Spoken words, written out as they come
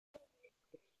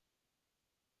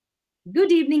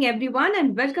Good evening, everyone,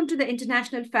 and welcome to the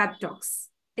International Fabtalks.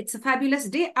 It's a fabulous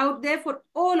day out there for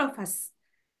all of us.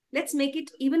 Let's make it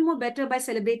even more better by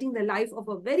celebrating the life of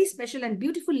a very special and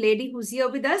beautiful lady who's here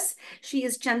with us. She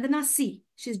is Chandana C.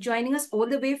 She's joining us all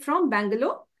the way from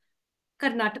Bangalore,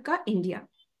 Karnataka, India.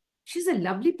 She's a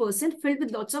lovely person filled with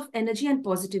lots of energy and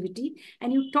positivity.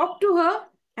 And you talk to her,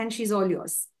 and she's all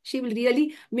yours. She will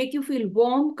really make you feel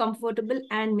warm, comfortable,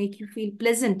 and make you feel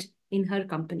pleasant in her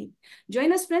company.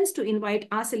 Join us, friends, to invite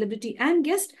our celebrity and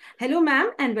guest. Hello,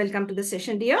 ma'am, and welcome to the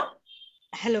session, dear.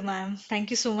 Hello, ma'am. Thank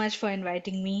you so much for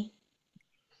inviting me.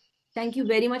 Thank you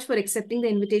very much for accepting the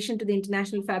invitation to the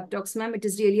International Fab Talks, ma'am. It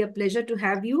is really a pleasure to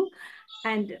have you.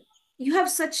 And you have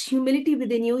such humility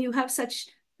within you. You have such,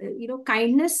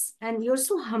 kindness, and you're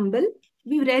so humble.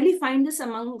 We rarely find this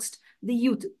amongst the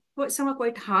youth. Some are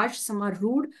quite harsh, some are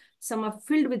rude, some are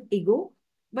filled with ego.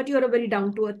 But you're a very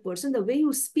down-to-earth person. The way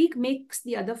you speak makes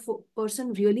the other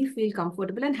person really feel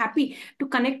comfortable and happy to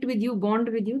connect with you, bond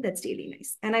with you. That's really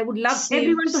nice. And I would love Same,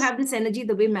 everyone to have this energy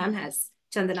the way ma'am has,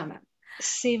 Chandana ma'am.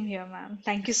 same here, ma'am.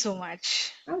 Thank you so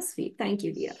much. Oh, sweet. Thank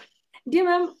you, dear. Dear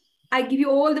ma'am, I give you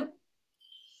all the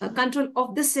control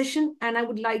of this session, and I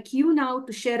would like you now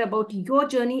to share about your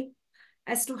journey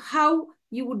as to how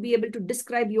you would be able to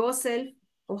describe yourself,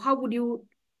 or how would you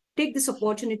take this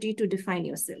opportunity to define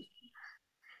yourself.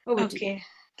 Over to you. Okay,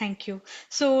 thank you.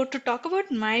 So, to talk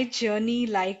about my journey,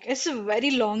 like it's a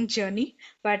very long journey,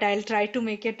 but I'll try to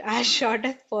make it as short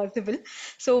as possible.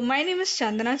 So, my name is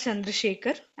Chandana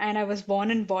Chandrashekar, and I was born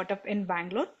and brought up in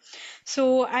Bangalore.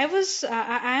 So, I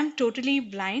am totally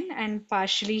blind and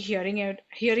partially hearing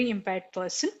impaired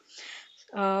person.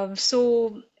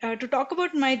 To talk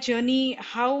about my journey,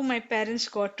 how my parents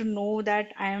got to know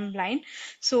that I am blind.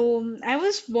 I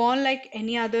was born like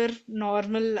any other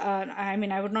normal,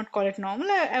 I would not call it normal.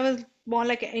 I was born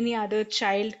like any other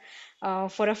child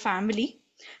for a family.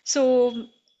 So,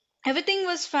 everything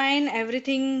was fine,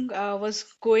 everything was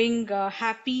going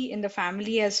happy in the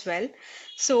family as well.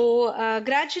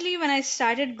 Gradually, when I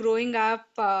started growing up,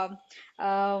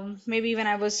 maybe when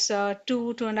I was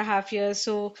 2.5 years,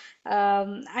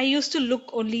 I used to look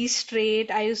only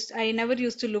straight. I never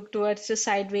used to look towards the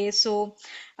sideways.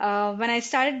 When I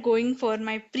started going for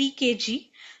my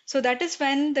pre-KG, so that is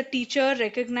when the teacher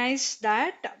recognized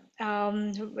that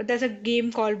there's a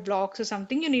game called blocks or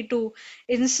something. You need to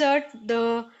insert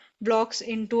the blocks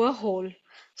into a hole.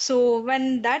 So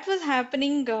when that was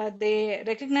happening, they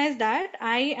recognized that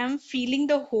I am feeling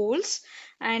the holes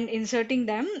and inserting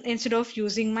them instead of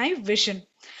using my vision.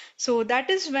 So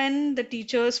that is when the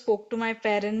teacher spoke to my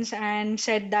parents and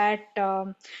said that,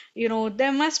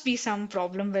 there must be some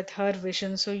problem with her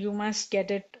vision, so you must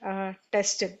get it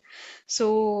tested.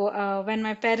 When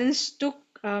my parents took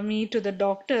me to the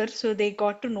doctor, so they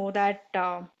got to know that.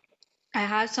 I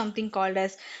have something called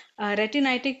as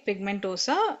retinitis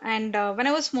pigmentosa, and when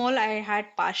I was small, I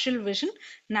had partial vision,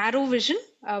 narrow vision,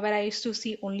 where I used to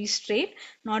see only straight,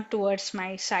 not towards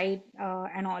my side,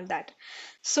 and all that.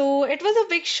 So it was a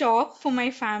big shock for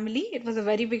my family. It was a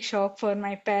very big shock for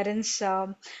my parents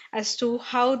as to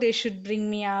how they should bring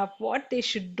me up, what they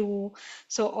should do.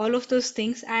 So all of those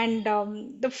things, and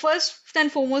the first and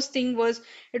foremost thing was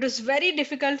it was very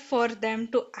difficult for them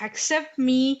to accept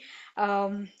me.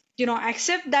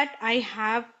 Accept that I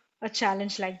have a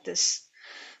challenge like this.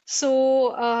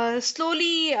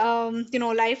 Slowly,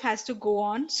 life has to go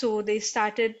on. So they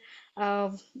started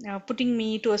putting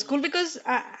me to a school because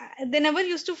they never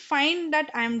used to find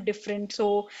that I'm different.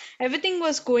 So everything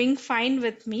was going fine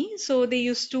with me. So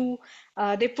they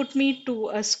put me to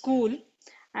a school,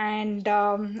 and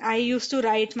I used to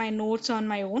write my notes on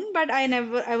my own, but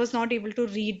I was not able to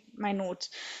read my notes.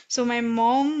 So my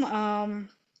mom,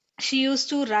 she used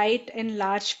to write in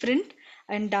large print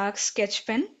and dark sketch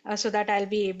pen, so that I'll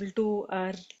be able to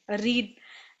read.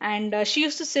 And she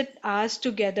used to sit hours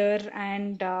together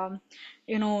and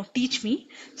teach me.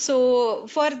 So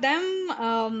for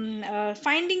them,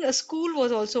 finding a school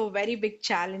was also a very big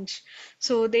challenge.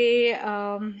 So they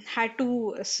had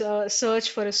to search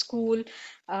for a school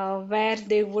where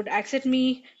they would accept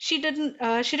me. She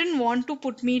didn't want to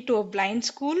put me to a blind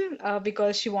school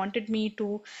because she wanted me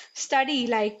to study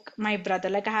like my brother.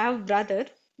 Like I have a brother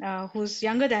who's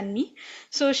younger than me,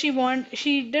 so she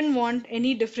didn't want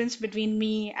any difference between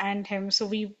me and him. So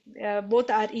we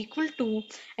both are equal to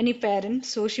any parent.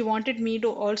 So she wanted me to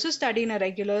also study in a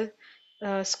regular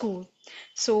school.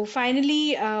 So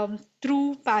finally,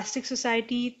 through Pastic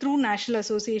Society, through National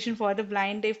Association for the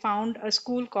Blind, they found a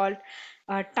school called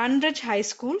Tunbridge High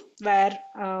School, where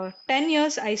 10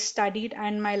 years I studied,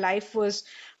 and my life was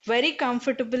very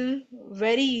comfortable,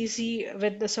 very easy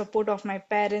with the support of my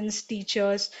parents,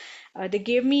 teachers. They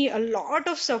gave me a lot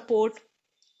of support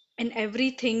in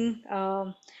everything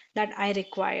that I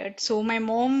required. So my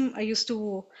mom used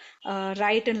to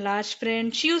write in large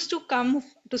print. She used to come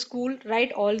to school,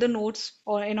 write all the notes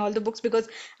or in all the books because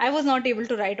I was not able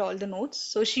to write all the notes.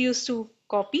 So she used to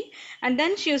copy and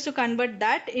then she used to convert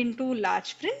that into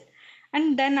large print.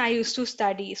 And then I used to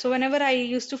study. So whenever I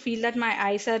used to feel that my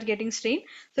eyes are getting strained,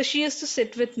 so she used to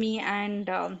sit with me and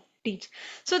teach.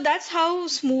 So that's how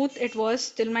smooth it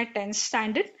was till my 10th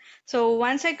standard. So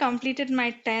once I completed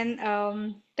my 10th,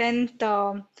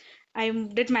 I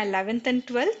did my 11th and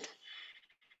 12th.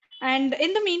 And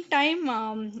in the meantime,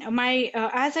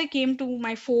 as I came to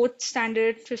my fourth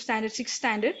standard, fifth standard, sixth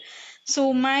standard,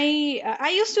 so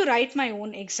I used to write my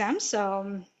own exams.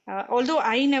 Although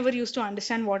I never used to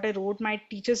understand what I wrote, my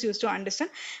teachers used to understand.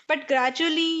 But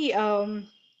gradually,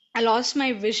 I lost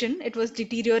my vision. It was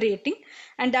deteriorating,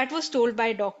 and that was told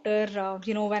by doctor.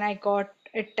 When I got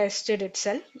it tested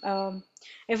itself.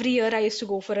 Every year I used to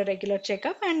go for a regular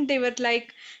checkup, and they were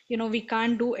like, we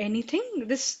can't do anything.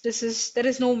 This is there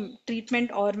is no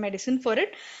treatment or medicine for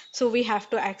it, so we have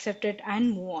to accept it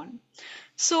and move on.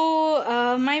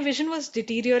 So my vision was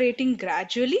deteriorating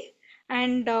gradually,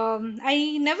 and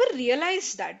I never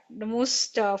realized that. The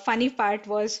most funny part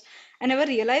was I never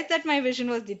realized that my vision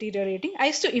was deteriorating. I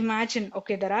used to imagine,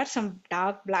 okay, there are some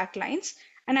dark black lines,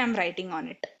 and I'm writing on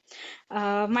it.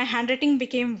 My handwriting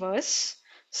became worse.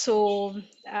 So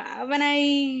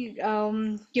when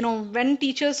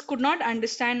teachers could not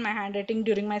understand my handwriting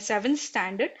during my seventh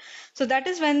standard, so that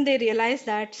is when they realized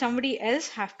that somebody else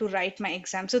have to write my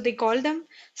exam. So they call them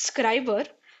scriber.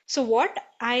 So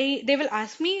they will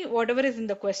ask me whatever is in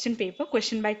the question paper,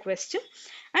 question by question,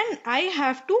 and I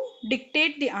have to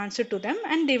dictate the answer to them,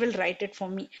 and they will write it for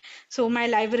me. So my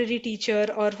library teacher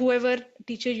or whoever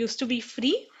teacher used to be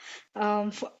free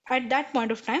at that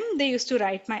point of time, they used to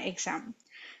write my exam.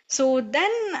 So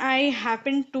then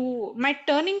my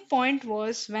turning point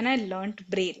was when I learnt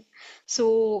Braille.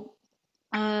 So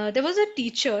there was a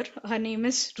teacher, her name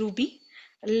is Ruby.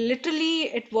 Literally,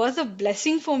 it was a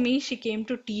blessing for me. She came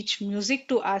to teach music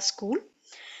to our school,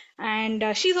 and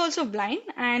she's also blind.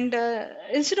 And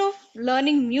instead of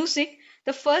learning music,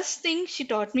 the first thing she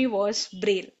taught me was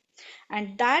Braille,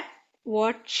 and that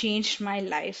what changed my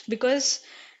life because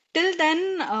till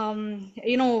then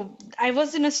I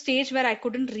was in a stage where I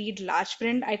couldn't read large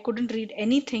print, I couldn't read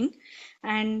anything,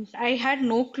 and I had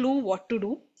no clue what to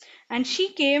do. And she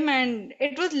came, and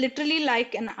it was literally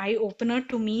like an eye opener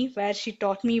to me, where she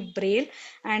taught me Braille,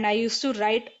 and I used to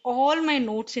write all my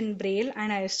notes in Braille,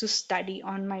 and I used to study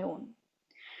on my own.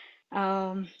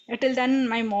 Till then,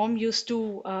 my mom used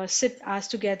to sit us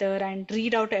together and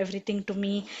read out everything to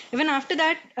me. Even after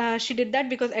that, she did that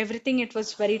because everything it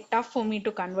was very tough for me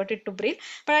to convert it to Braille.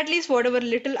 But at least whatever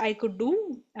little I could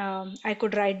do, I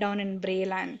could write down in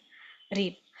Braille and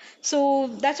read. So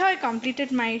that's how I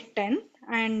completed my 10th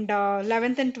and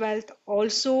 11th and 12th.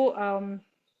 Also,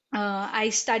 I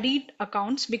studied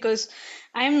accounts because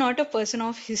I am not a person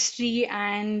of history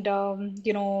and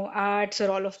arts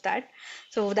or all of that.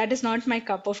 So that is not my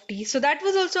cup of tea. So that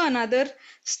was also another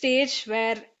stage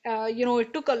where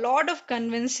it took a lot of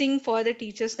convincing for the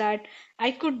teachers that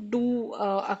I could do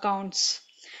accounts.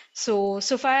 So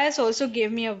Sophia's also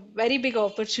gave me a very big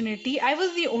opportunity. I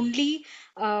was the only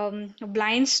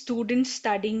blind student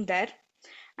studying there,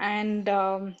 and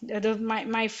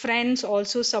my friends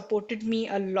also supported me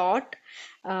a lot.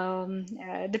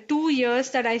 The 2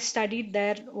 years that I studied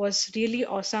there was really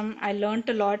awesome. I learned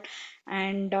a lot,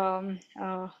 and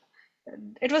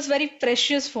it was very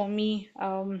precious for me,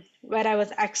 where I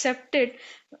was accepted,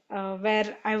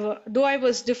 though I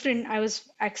was different, I was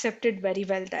accepted very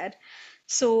well there.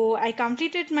 So I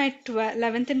completed my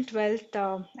 11th and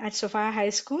 12th at Sophia High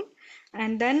School,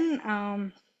 and then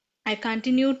I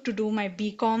continued to do my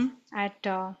BCom at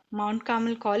Mount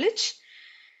Carmel College.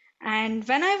 And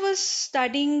when I was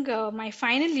studying my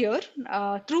final year,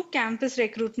 through campus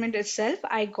recruitment itself,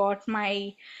 I got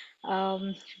my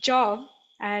job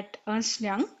at Ernst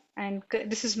Young, and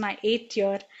this is my 8th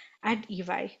year at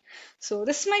EY. So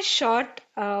this is my short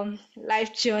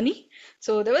life journey.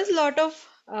 So there was a lot of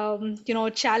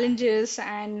challenges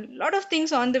and a lot of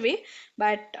things on the way,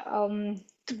 but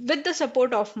with the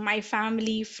support of my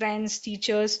family, friends,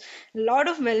 teachers, a lot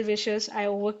of well wishers, I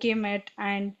overcame it,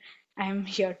 and I'm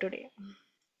here today.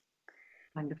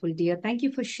 Wonderful, dear. Thank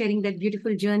you for sharing that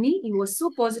beautiful journey. You were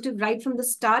so positive right from the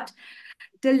start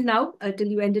till now, till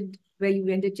you ended where you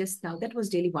ended just now. That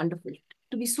was really wonderful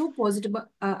to be so positive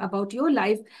about your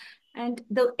life and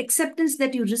the acceptance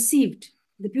that you received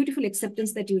the beautiful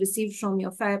acceptance that you received from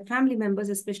your family members,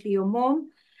 especially your mom.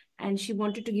 And she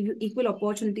wanted to give you equal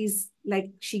opportunities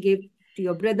like she gave to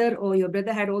your brother, or your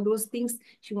brother had all those things.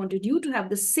 She wanted you to have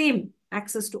the same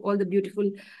access to all the beautiful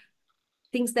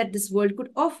things that this world could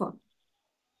offer.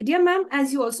 Dear ma'am,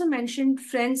 as you also mentioned,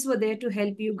 friends were there to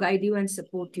help you, guide you, and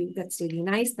support you. That's really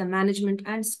nice. The management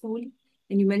and school.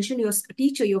 And you mentioned your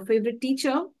teacher, your favorite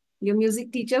teacher, your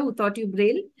music teacher who taught you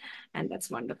Braille. And that's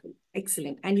wonderful.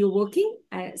 Excellent. And you're working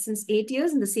since 8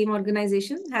 years in the same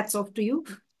organization. Hats off to you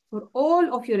for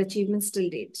all of your achievements till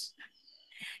date.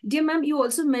 Dear ma'am, you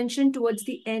also mentioned towards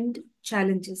the end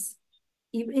challenges.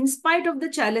 In spite of the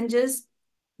challenges,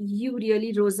 you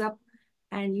really rose up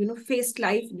and faced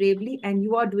life bravely, and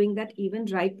you are doing that even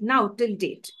right now till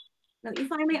date. Now, if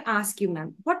I may ask you,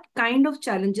 ma'am, what kind of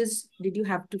challenges did you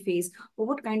have to face, or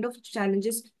what kind of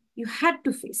challenges you had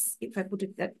to face, if I put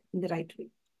it that in the right way?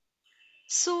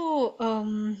 So,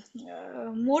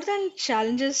 more than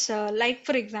challenges, like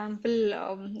for example,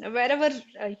 wherever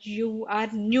you are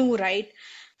new, right?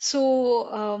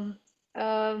 So,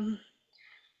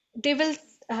 they will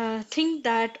think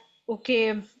that,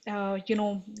 okay,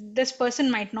 this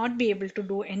person might not be able to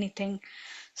do anything.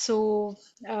 So,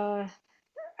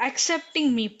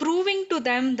 accepting me, proving to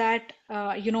them that,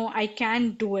 I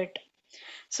can do it.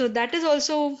 So that is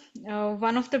also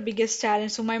one of the biggest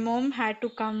challenge. So my mom had to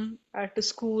come to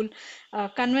school,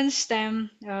 convince them,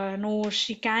 no,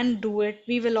 she can do it.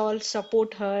 We will all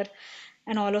support her,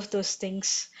 and all of those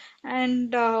things.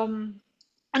 And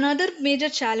another major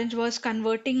challenge was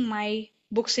converting my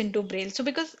books into Braille. So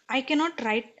because I cannot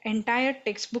write entire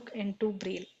textbook into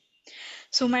Braille,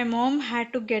 so my mom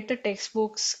had to get the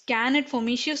textbook, scan it for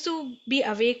me. She used to be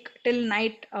awake till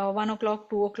night, 1 o'clock,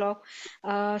 2 o'clock,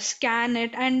 scan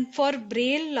it. And for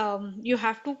Braille, you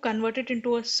have to convert it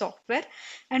into a software.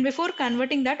 And before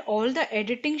converting that, all the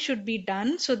editing should be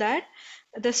done so that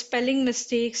the spelling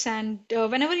mistakes and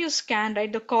whenever you scan,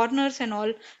 right, the corners and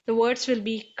all, the words will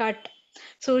be cut.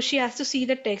 So she has to see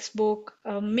the textbook,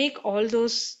 make all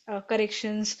those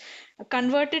corrections,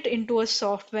 convert it into a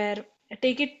software,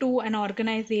 take it to an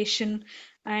organization,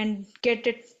 and get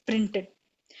it printed.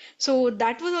 So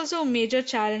that was also a major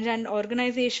challenge, and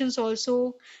organizations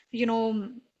also, you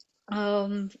know,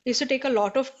 used to take a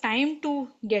lot of time to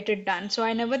get it done. So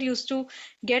I never used to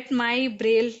get my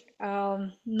Braille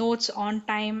notes on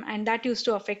time, and that used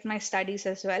to affect my studies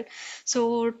as well.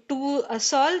 So to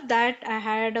solve that, I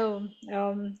had a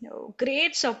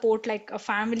great support, like a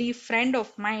family friend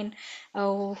of mine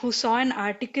who saw an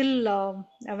article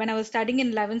when I was studying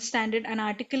in 11th standard. An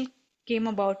article came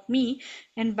about me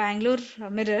in Bangalore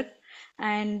Mirror,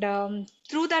 and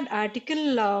through that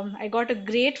article, I got a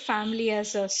great family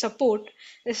as a support.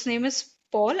 His name is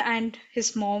Paul, and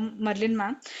his mom, Merlin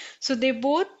ma'am. So they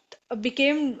both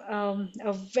became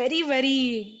a very,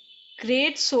 very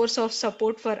great source of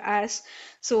support for us.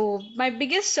 So my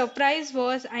biggest surprise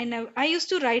was I used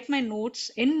to write my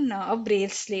notes in a braille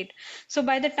slate. So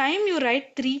by the time you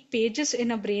write 3 pages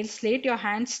in a braille slate, your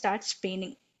hand starts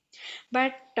paining.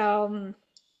 But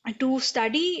to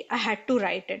study, I had to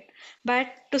write it. But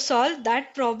to solve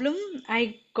that problem,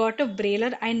 I got a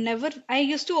brailer. I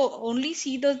used to only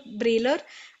see the brailer.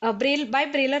 Braille, by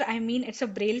brailer, I mean it's a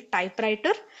braille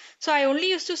typewriter. So I only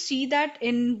used to see that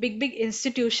in big, big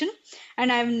institution,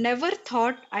 and I've never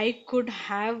thought I could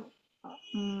have,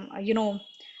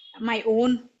 my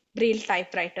own braille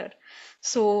typewriter.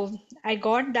 So I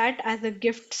got that as a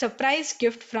gift, surprise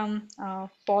gift from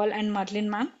Paul and Marlene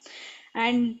ma'am.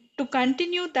 And to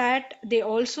continue that, they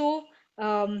also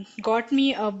got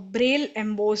me a braille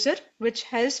embosser, which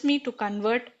helps me to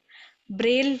convert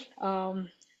braille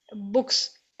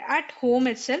books at home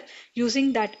itself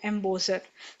using that embosser.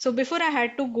 So before I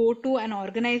had to go to an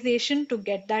organization to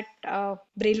get that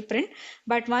braille print,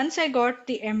 but once I got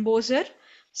the embosser,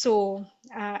 so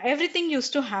everything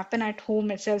used to happen at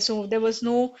home itself. So there was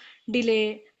no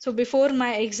delay. So before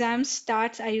my exam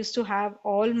starts, I used to have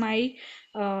all my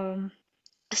um,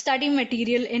 study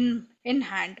material in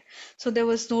hand, so there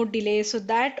was no delay. So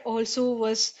that also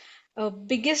was a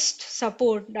biggest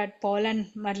support that Paul and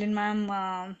Marlin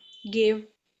ma'am gave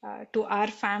to our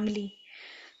family.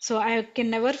 So I can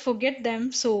never forget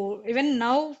them. So even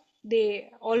now they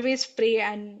always pray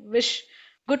and wish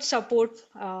good support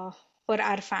for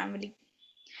our family.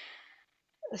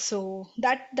 So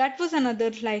that was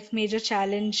another like major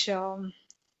challenge,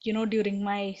 during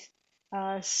my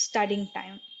studying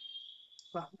time.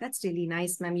 Wow, that's really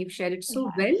nice, ma'am. You've shared it so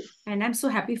Yeah. well. And I'm so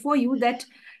happy for you that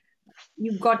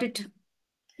you've got it.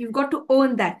 You've got to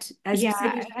own that. As you Yeah,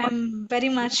 said, I'm very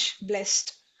much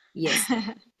blessed. yes,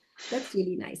 that's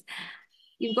really nice.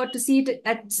 You got to see it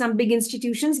at some big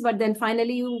institutions, but then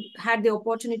finally you had the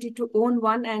opportunity to own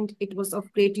one and it was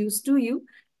of great use to you.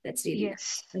 That's really nice.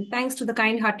 Yes. And thanks to the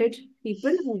kind-hearted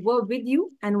people who were with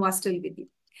you and who are still with you.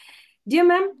 Dear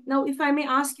ma'am, now if I may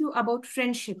ask you about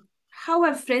friendship, how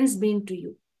have friends been to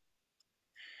you?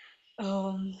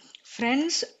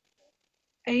 Friends,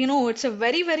 it's a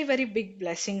very, very, very big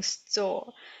blessing.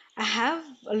 So I have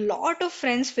a lot of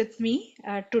friends with me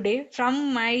today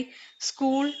from my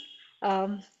school,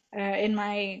 in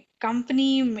my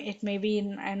company. It may be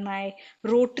in my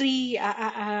Rotary.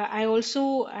 I'm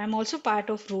also part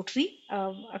of Rotary,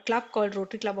 a club called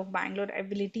Rotary Club of Bangalore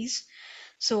Abilities.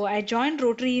 So I joined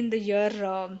Rotary in the year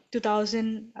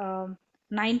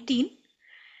 2019,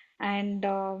 and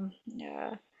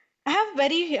I have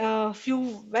very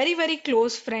few very very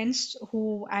close friends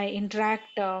who I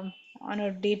interact on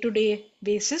a day-to-day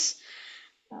basis.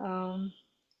 Um,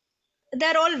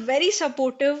 they're all very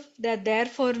supportive. They're there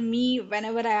for me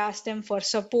whenever I ask them for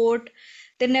support.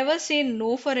 They never say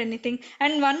no for anything.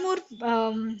 And one more,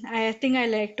 I think I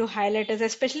like to highlight is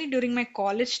especially during my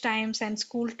college times and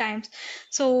school times.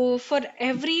 So for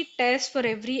every test, for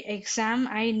every exam,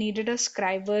 I needed a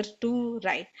scriber to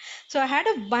write. So I had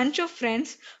a bunch of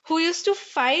friends who used to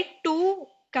fight to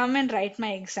come and write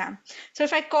my exam. So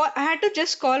if I had to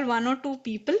just call one or two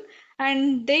people,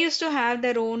 and they used to have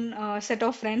their own set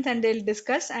of friends, and they'll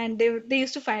discuss, and they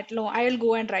used to fight, no, I will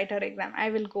go and write her exam,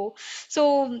 I will go.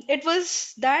 So it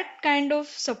was that kind of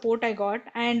support I got.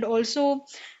 And also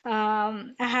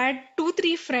I had two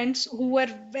three friends who were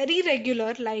very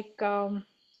regular, like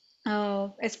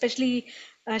especially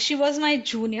she was my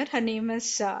junior. Her name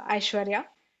is Aishwarya.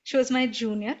 She was my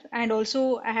junior, and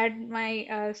also I had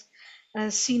my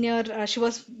senior. She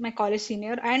was my college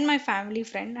senior and my family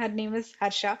friend. Her name is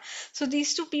Harsha. So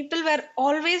these two people were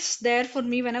always there for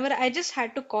me whenever I just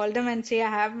had to call them and say I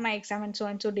have my exam and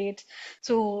so dates.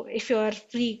 So if you are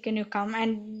free, can you come?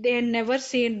 And they never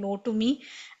say no to me.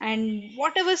 And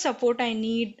whatever support I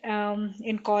need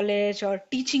in college or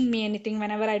teaching me anything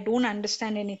whenever I don't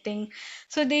understand anything,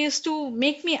 so they used to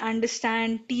make me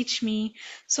understand, teach me.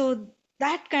 So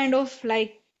that kind of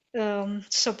like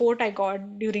support I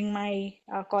got during my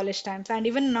college times. And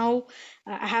even now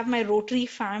I have my Rotary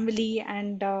family,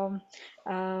 and um,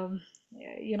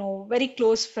 very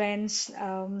close friends.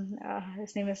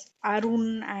 His name is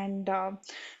Arun, and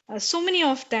so many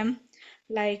of them,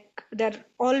 like they're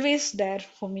always there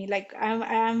for me. Like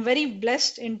I'm very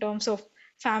blessed in terms of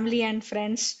family and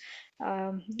friends.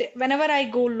 Whenever I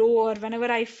go low or whenever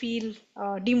I feel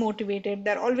demotivated,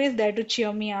 they're always there to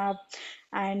cheer me up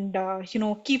and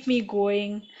keep me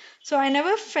going. So I have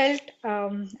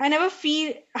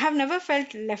never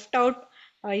felt left out,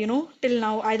 till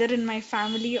now, either in my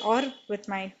family or with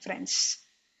my friends.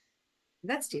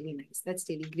 That's really nice. That's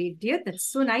really great, dear. That's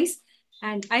so nice.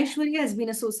 And Aishwarya has been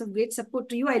a source of great support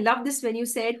to you. I love this when you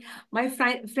said my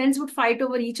friends would fight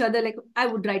over each other, like I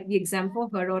would write the exam for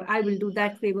her, or I will do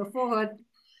that favor for her,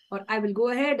 or I will go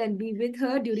ahead and be with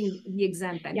her during the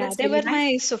exam time. Yeah, That's they really were nice.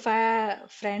 my Sophia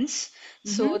friends.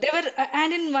 So Mm-hmm. they were,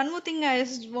 and in one more thing I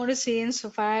just want to say in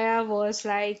Sophia was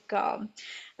like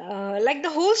the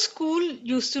whole school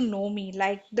used to know me.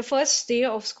 Like the first day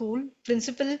of school,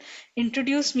 principal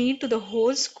introduced me to the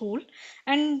whole school,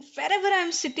 and wherever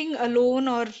I'm sitting alone,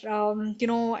 or I'm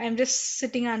just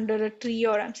sitting under a tree,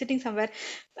 or I'm sitting somewhere,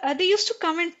 they used to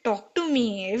come and talk to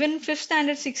me. Even fifth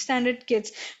standard, sixth standard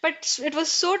kids, but it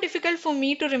was so difficult for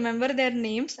me to remember their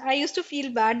names. I used to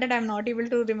feel bad that I'm not able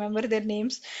to remember their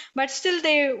names, but still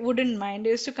they wouldn't mind.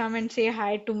 They used to come and say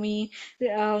hi to me,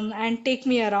 and take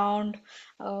me around.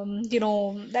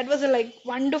 That was a like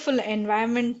wonderful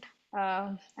environment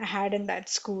I had in that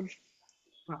school.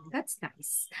 Wow, that's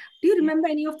nice. Do you Yeah. remember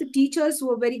any of the teachers who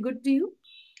were very good to you?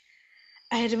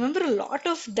 I remember a lot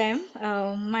of them.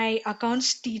 My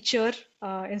accounts teacher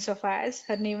in Sophia's,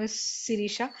 her name is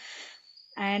Sirisha,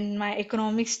 and my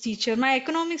economics teacher, her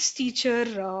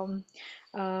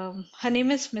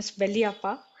name is Miss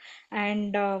Belliappa,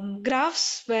 and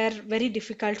graphs were very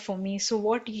difficult for me. So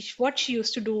what she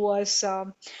used to do was,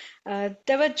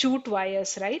 there were jute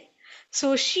wires, right?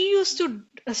 So she used to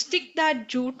stick that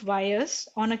jute wires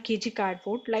on a kg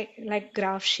cardboard, like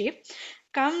graph shape.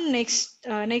 Come next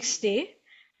day,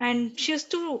 and she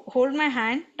used to hold my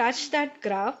hand, touch that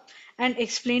graph, and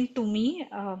explain to me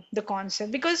the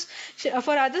concept. Because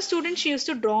for other students, she used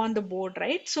to draw on the board,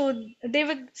 right? So they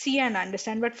would see and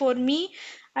understand. But for me,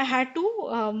 I had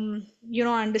to,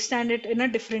 understand it in a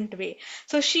different way.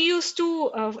 So she used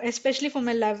to, especially for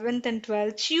my 11th and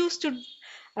 12th, she used to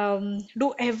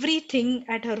do everything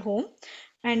at her home.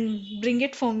 and bring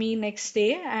it for me next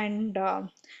day. And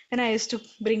then I used to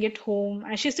bring it home.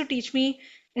 And she used to teach me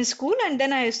in school, and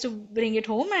then I used to bring it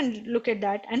home and look at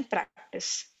that and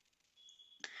practice.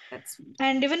 That's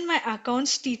And even my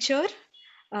accounts teacher,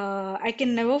 I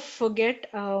can never forget.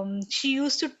 She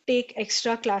used to take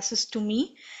extra classes to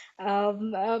me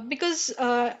because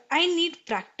I need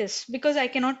practice because I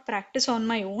cannot practice on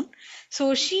my own.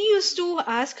 So she used to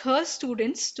ask her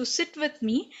students to sit with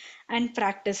me and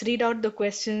practice, read out the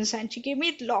questions, and she gave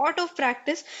me a lot of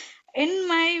practice. In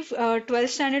my 12th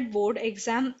standard board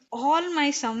exam, all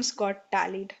my sums got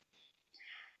tallied.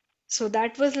 So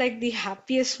that was like the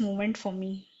happiest moment for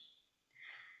me.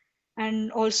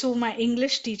 And also my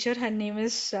English teacher, her name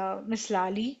is Miss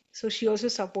Lali, so she also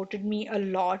supported me a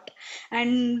lot.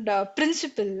 And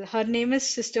principal, her name is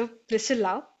Sister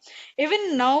Priscilla.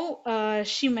 Even now,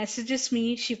 she messages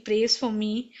me, she prays for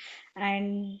me,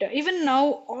 and even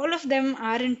now, all of them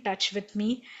are in touch with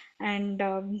me, and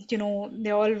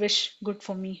they all wish good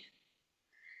for me.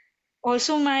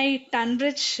 Also, my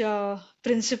Tunbridge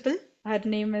principal, her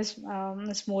name is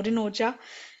Ms. Morin Oja.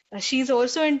 She's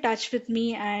also in touch with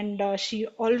me, and she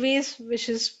always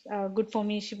wishes good for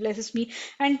me. She blesses me.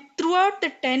 And throughout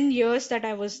the 10 years that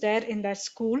I was there in that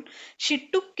school, she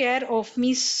took care of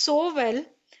me so well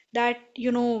that,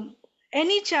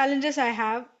 any challenges I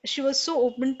have, she was so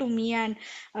open to me, and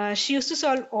she used to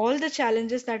solve all the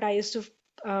challenges that I used to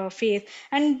face.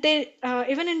 And they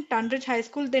even in Tunbridge High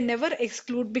School, they never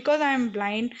exclude, because I am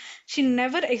blind, she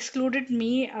never excluded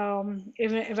me,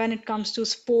 even when it comes to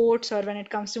sports or when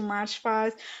it comes to march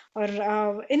past.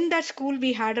 Or in that school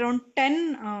we had around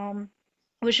 10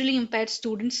 visually impaired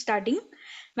students studying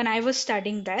when I was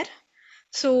studying there.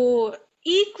 So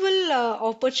equal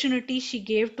opportunity she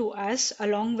gave to us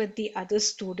along with the other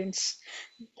students.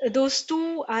 Those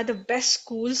two are the best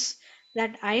schools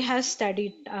that I have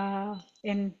studied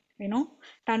in,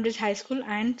 Tunbridge High School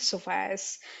and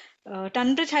Sophia's.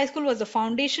 Tunbridge High School was the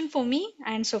foundation for me,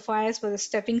 and Sophia's was a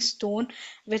stepping stone,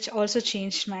 which also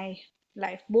changed my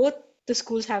life. Both the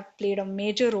schools have played a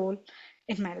major role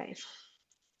in my life.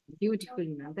 beautiful,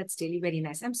 ma'am. That's really very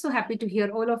nice. I'm so happy to hear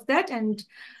all of that. And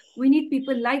we need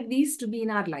people like these to be in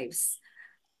our lives.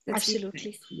 That's really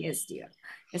Absolutely. nice. Yes, dear.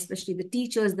 Especially the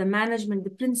teachers, the management, the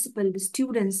principal, the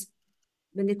students.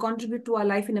 When they contribute to our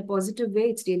life in a positive way,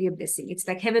 it's really a blessing. It's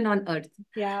like heaven on earth.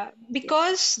 Yeah, Yeah,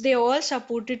 because they all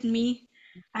supported me.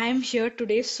 I am here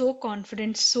today so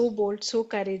confident, so bold, so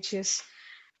courageous,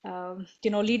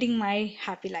 leading my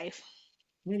happy life.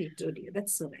 very true, dear.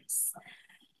 That's so nice.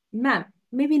 Ma'am,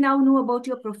 maybe now know about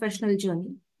your professional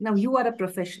journey. Now you are a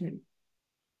professional.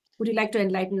 Would you like to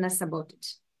enlighten us about it?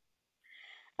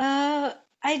 Uh,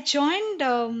 I joined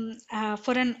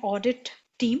for an audit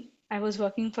team. I was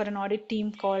working for an audit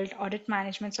team called Audit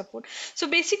Management Support. So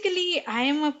basically, I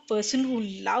am a person who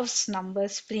loves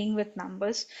numbers, playing with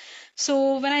numbers.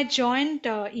 So when I joined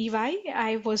EY,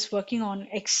 I was working on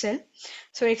Excel.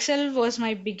 So Excel was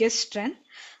my biggest strength.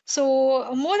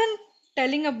 So more than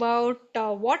telling about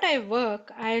what I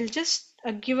work, I'll just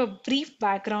give a brief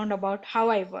background about how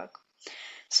I work.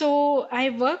 So I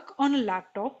work on a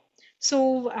laptop.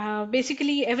 So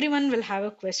basically, everyone will have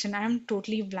a question. I'm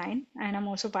totally blind and I'm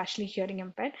also partially hearing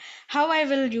impaired. How I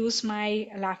will use my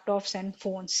laptops and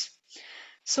phones.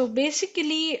 So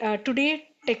basically, today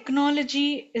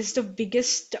technology is the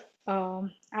biggest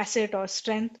asset or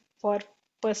strength for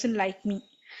person like me.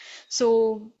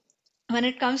 So when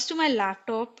it comes to my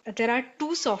laptop, there are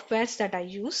two softwares that I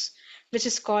use, which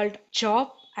is called Job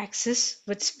Access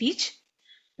with Speech,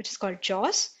 which is called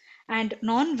JAWS, and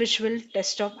non-visual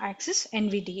desktop access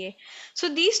NVDA. So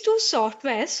these two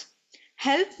softwares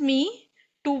help me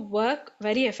to work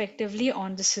very effectively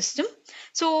on the system.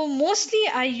 So mostly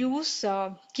I use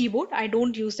keyboard. I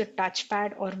don't use the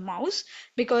touchpad or mouse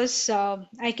because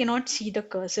I cannot see the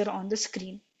cursor on the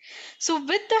screen. So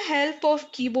with the help of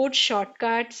keyboard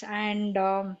shortcuts and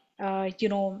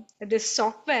this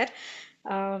software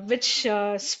which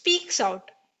speaks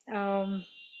out.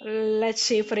 Let's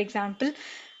say, for example,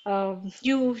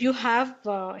 you have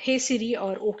Hey Siri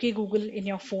or OK Google in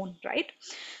your phone, right?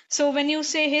 So when you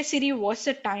say Hey Siri, what's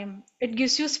the time? It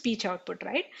gives you speech output,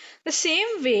 right? The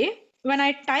same way, when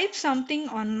I type something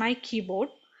on my keyboard,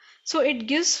 so it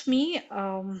gives me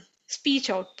speech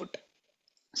output.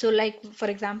 So, like for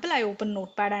example, I open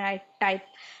Notepad and I type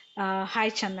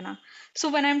 "Hi Chandana." So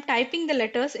when I'm typing the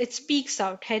letters, it speaks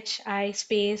out H I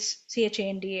space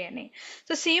CHANDANA.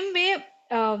 So same way,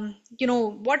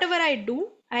 whatever I do,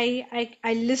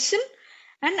 I listen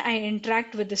and I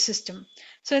interact with the system.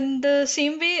 So in the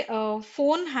same way,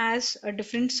 phone has a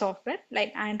different software.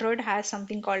 Like Android has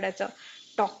something called as a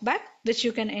talkback, which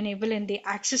you can enable in the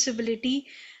accessibility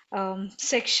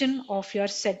section of your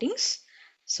settings.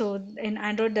 So in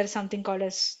Android, there is something called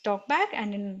as talkback,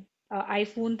 and in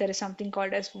iPhone, there is something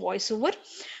called as voiceover,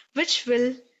 which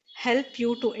will help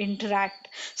you to interact.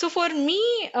 So for me,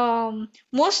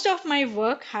 most of my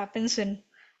work happens in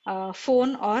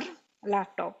phone or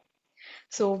laptop.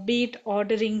 So be it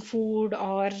ordering food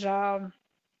or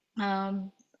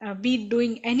um, be it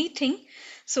doing anything.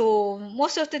 So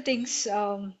most of the things,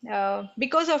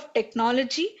 because of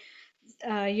technology,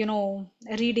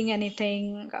 reading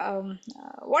anything,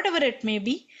 whatever it may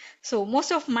be. So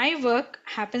most of my work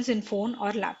happens in phone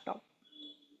or laptop.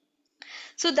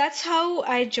 So that's how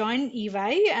I joined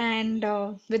EY, and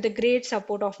with the great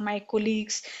support of my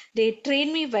colleagues, they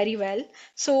train me very well.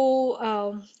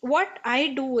 So, what I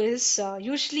do is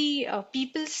usually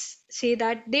people say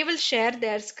that they will share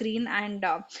their screen and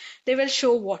they will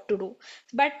show what to do.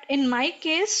 But in my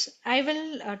case, I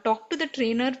will talk to the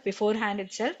trainer beforehand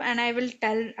itself, and I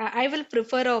will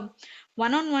prefer a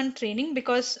one-on-one training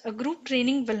because a group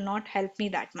training will not help me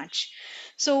that much.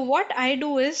 So what I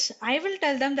do is I will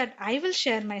tell them that I will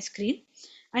share my screen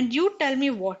and you tell me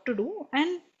what to do,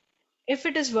 and if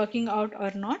it is working out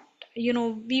or not,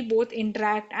 we both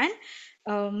interact and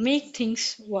make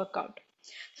things work out.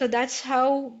 So that's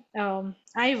how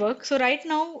I work. So right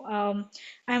now,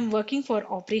 I'm working for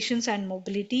operations and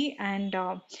mobility, and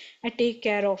I take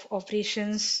care of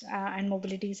operations and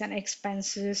mobilities and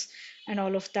expenses and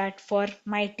all of that for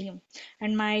my team.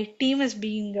 And my team is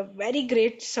being a very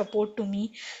great support to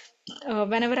me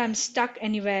whenever I'm stuck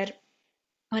anywhere,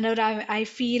 whenever I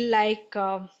feel like,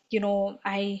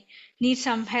 I need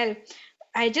some help,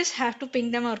 I just have to ping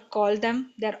them or call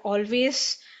them. They're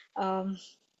always,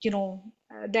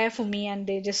 there for me, and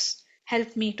they just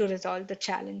help me to resolve the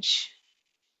challenge.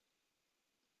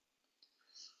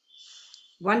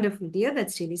 Wonderful, dear.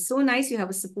 That's really so nice. You have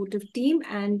a supportive team,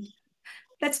 and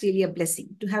that's really a blessing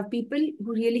to have people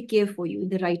who really care for you in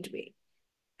the right way.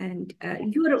 And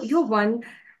you're one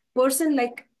person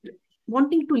like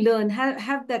wanting to learn,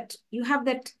 have that you have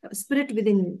that spirit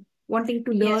within you, wanting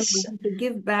to learn, Yes, wanting to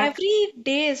give back. every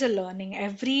day is a learning.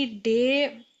 Every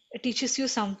day teaches you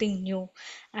something new.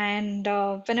 And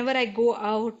whenever I go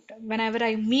out, whenever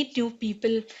I meet new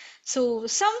people, so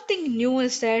something new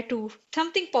is there to,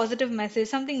 something positive message,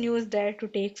 something new is there to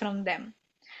take from them.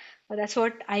 That's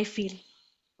what I feel.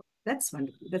 That's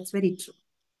wonderful. That's very true.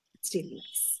 It's really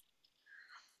nice.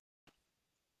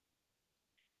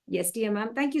 Yes, dear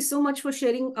ma'am. Thank you so much for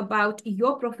sharing about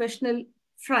your professional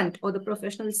front or the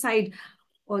professional side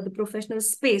or the professional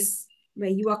space where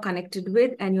you are connected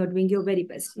with and you're doing your very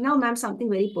best. Now, ma'am, something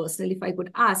very personal, if I could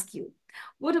ask you,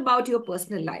 what about your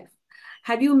personal life?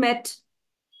 Have you met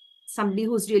somebody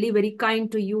who's really very kind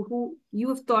to you, who you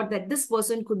have thought that this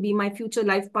person could be my future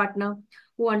life partner,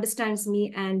 who understands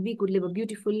me and we could live a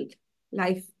beautiful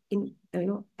life in,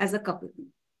 as a couple?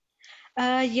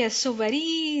 Yes, so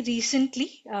very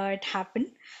recently it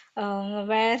happened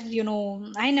where,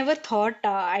 I never thought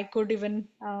I could even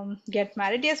get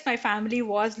married. Yes, my family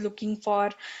was looking for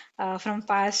from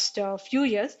past few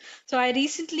years. So I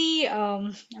recently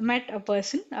met a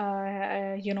person,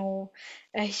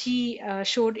 he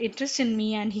showed interest in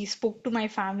me and he spoke to my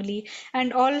family,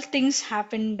 and all things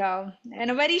happened in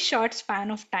a very short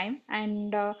span of time.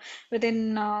 And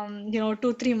within,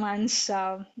 2-3 months,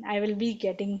 I will be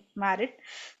getting married.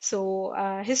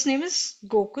 So his name is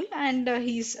Gokul, and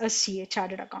he's a CA,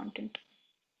 chartered accountant,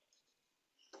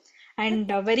 and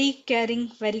a very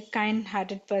caring, very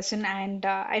kind-hearted person. And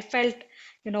I felt,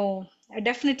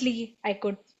 definitely I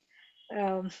could,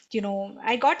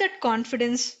 I got that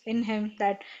confidence in him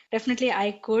that definitely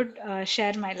I could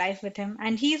share my life with him.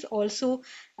 And he's also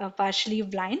partially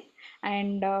blind.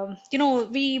 And,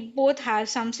 we both have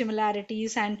some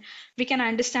similarities, and we can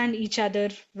understand each other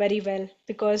very well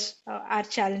because our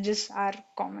challenges are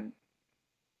common.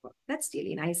 That's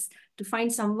really nice to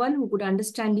find someone who could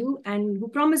understand you and who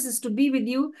promises to be with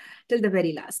you till the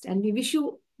very last. And we wish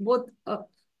you both a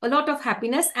lot of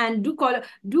happiness, and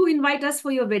do invite us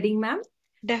for your wedding, ma'am.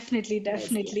 Definitely, Yes,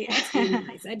 dear. definitely. That's really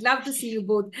nice. I'd love to see you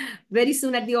both very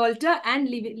soon at the altar and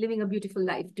living a beautiful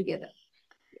life together.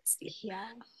 Yes, dear. Yeah.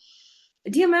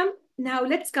 Dear ma'am, now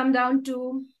let's come down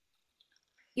to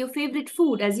your favorite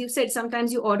food. As you said,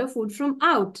 sometimes you order food from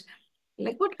out.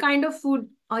 Like, what kind of food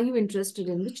are you interested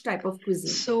in? Which type of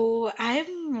cuisine? So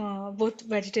I'm both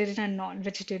vegetarian and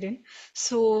non-vegetarian.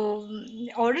 So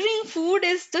ordering food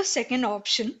is the second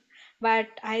option, but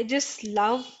I just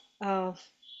love uh,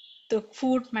 the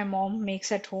food my mom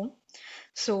makes at home.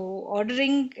 So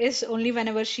ordering is only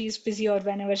whenever she's busy or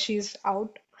whenever she's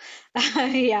out.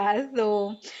 Yeah,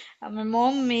 so My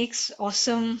mom makes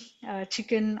awesome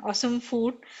chicken, awesome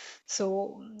food.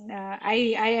 So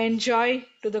I enjoy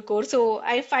to the core. So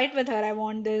I fight with her. I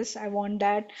want this, I want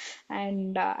that,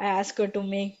 and I ask her to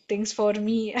make things for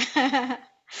me.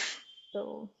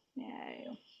 So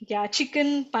yeah,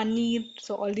 chicken, paneer.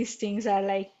 So all these things are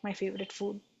like my favorite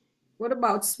food. What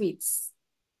about sweets?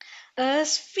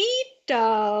 Sweet.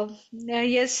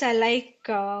 Yes, I like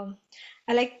gulab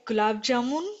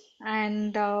jamun,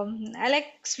 and I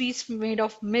like sweets made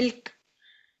of milk.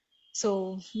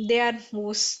 So they are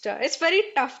most. It's very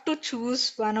tough to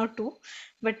choose one or two,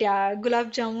 but yeah,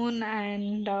 gulab jamun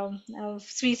and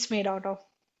sweets made out of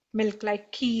milk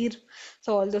like kheer.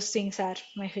 So all those things are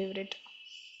my favorite.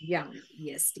 Yum.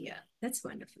 Yes, dear. That's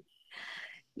wonderful.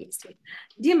 Yes, dear.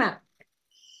 Dear ma'am,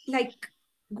 like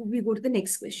we go to the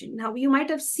next question. Now, you might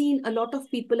have seen a lot of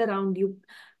people around you.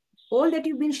 All that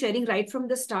you've been sharing right from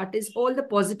the start is all the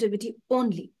positivity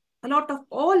only. A lot of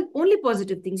all only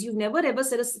positive things. You've never ever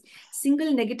said a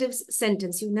single negative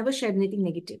sentence. You've never shared anything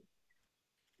negative.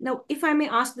 Now, if I may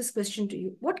ask this question to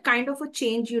you, what kind of a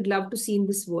change you'd love to see in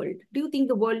this world? Do you think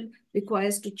the world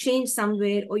requires to change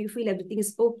somewhere, or you feel everything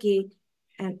is okay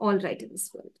and all right in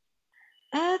this world?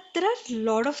 There are a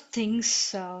lot of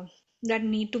things that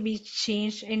need to be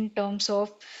changed in terms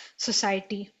of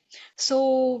society.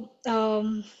 So,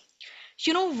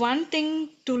 one thing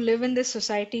to live in this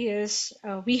society is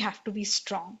we have to be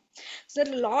strong. So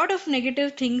there are a lot of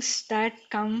negative things that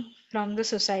come from the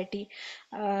society.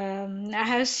 I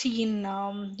have seen,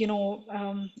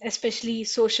 especially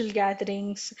social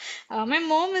gatherings. My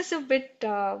mom is a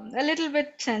little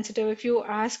bit sensitive. If you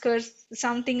ask her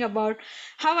something about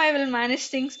how I will manage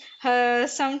things, her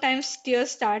sometimes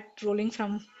tears start rolling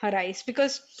from her eyes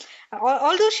because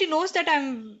although she knows that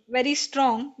I'm very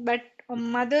strong, but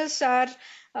mothers are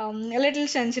a little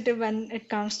sensitive when it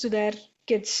comes to their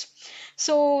kids.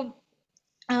 So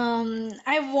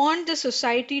I want the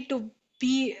society to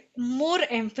be more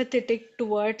empathetic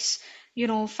towards,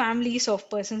 families of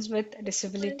persons with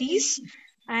disabilities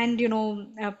and,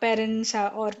 parents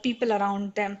or people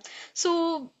around them.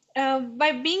 So,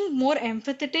 by being more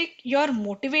empathetic, you're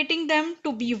motivating them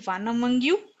to be one among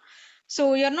you,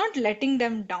 so you're not letting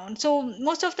them down. So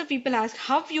most of the people ask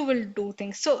how you will do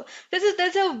things. So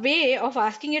there's a way of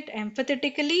asking it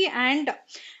empathetically and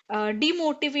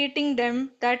demotivating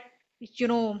them that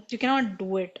you cannot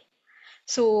do it.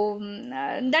 So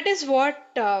that is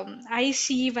what I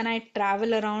see when I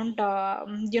travel around,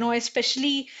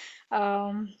 especially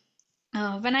um,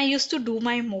 when I used to do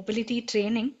my mobility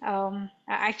training.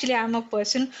 Actually, I'm a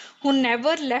person who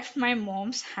never left my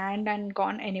mom's hand and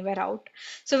gone anywhere out.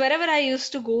 So wherever I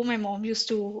used to go, my mom used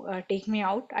to take me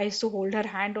out. I used to hold her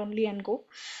hand only and go.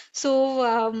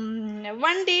 So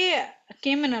one day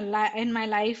came in my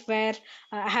life where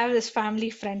I have this family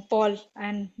friend, Paul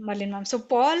and Malin mom. So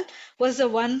Paul was the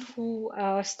one who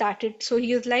started. So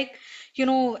he is like,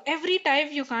 every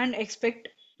time you can't expect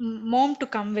mom to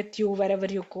come with you wherever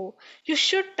you go. You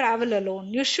should travel alone.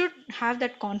 You should have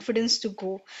that confidence to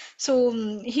go. So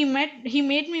he made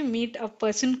me meet a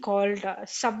person called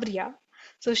Sabria.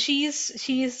 So she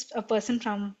is a person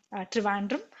from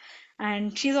Trivandrum,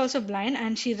 and she's also blind,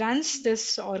 and she runs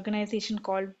this organization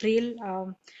called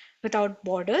Braille Without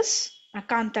Borders,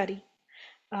 Kantari.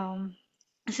 Um,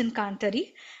 it's in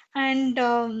Kantari,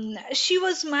 and she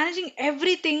was managing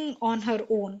everything on her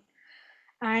own,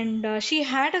 and she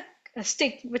had a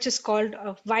stick which is called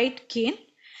a white cane,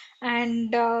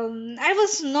 and I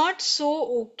was not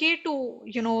so okay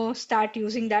to start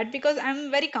using that because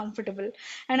I'm very comfortable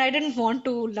and I didn't want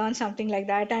to learn something like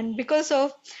that. And because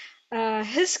of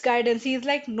his guidance, he's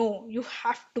like, no, you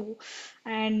have to.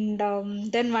 And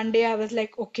then one day I was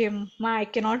like, okay, ma, I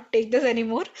cannot take this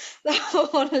anymore.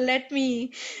 So let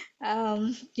me,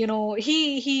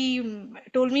 he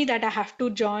told me that I have to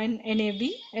join NAB.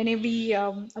 NAB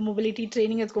a mobility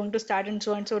training is going to start in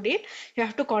so and so date. You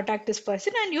have to contact this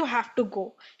person and you have to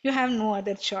go. You have no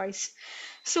other choice.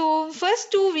 So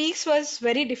first 2 weeks was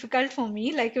very difficult for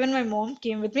me. Like even my mom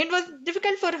came with me. It was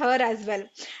difficult for her as well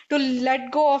to let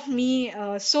go of me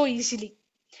so easily.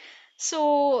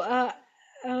 So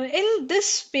in this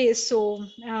space,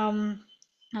 slowly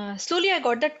I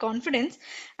got that confidence,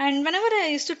 and whenever I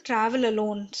used to travel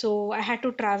alone, so I had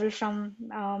to travel from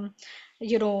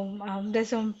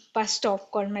there's a bus stop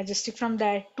called Majestic, from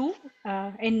there to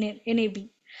NAB.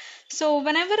 So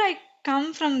whenever I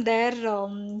come from there,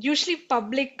 usually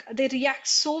public they react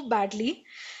so badly.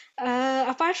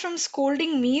 Apart from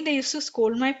scolding me, they used to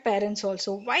scold my parents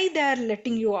also. Why they are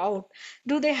letting you out?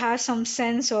 Do they have some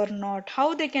sense or not?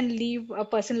 How they can leave a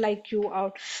person like you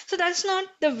out? So that's not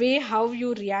the way how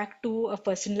you react to a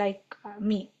person like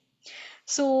me.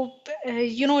 So,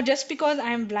 just because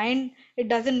I'm blind, it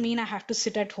doesn't mean I have to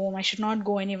sit at home. I should not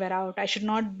go anywhere out. I should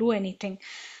not do anything.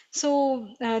 So,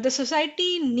 the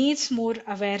society needs more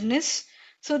awareness.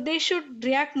 So, they should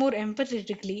react more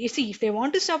empathetically. You see, if they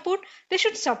want to support, they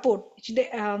should support.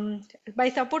 By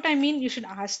support, I mean you should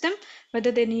ask them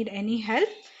whether they need any help.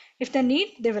 If they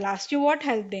need, they will ask you what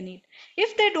help they need.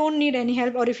 If they don't need any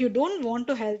help, or if you don't want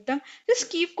to help them, just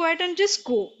keep quiet and just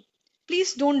go.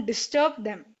 Please don't disturb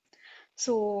them.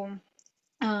 So,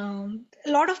 a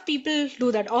lot of people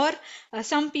do that, or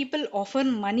some people offer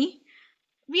money.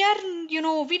 We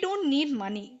are, we don't need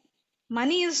money.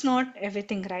 Money is not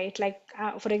everything, right? Like,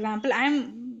 for example,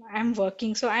 I'm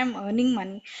working, so I'm earning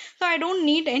money. So I don't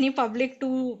need any public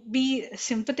to be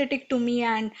sympathetic to me,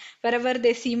 and wherever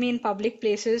they see me in public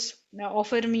places,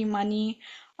 offer me money.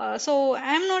 So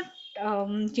I'm not,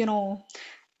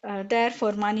 there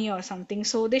for money or something.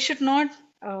 So they should not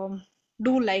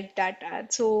do like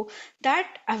that. So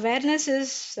that awareness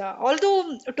is,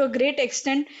 although to a great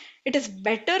extent, it is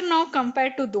better now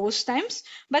compared to those times,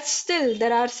 but still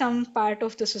there are some part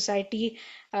of the society,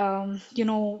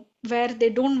 where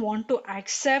they don't want to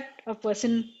accept a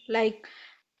person like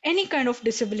any kind of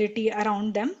disability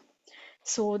around them.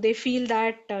 So they feel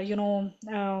that,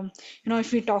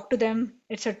 if we talk to them,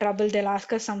 it's a trouble. They'll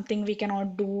ask us something we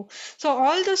cannot do. So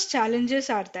all those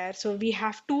challenges are there. So we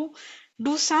have to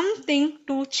do something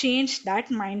to change that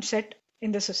mindset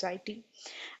in the society.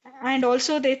 And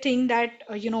also they think that,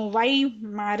 why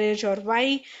marriage, or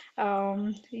why,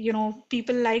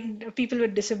 people like people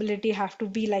with disability have to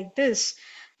be like this.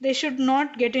 They should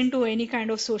not get into any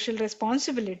kind of social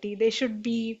responsibility. They should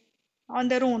be on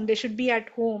their own. They should be at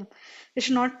home. They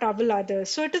should not trouble others.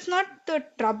 So it is not the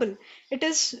trouble. It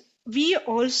is, we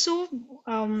also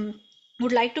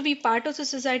would like to be part of the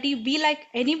society, be like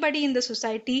anybody in the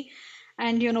society,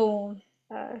 and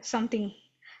something.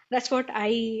 That's what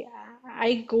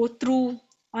I go through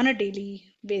on a daily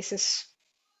basis.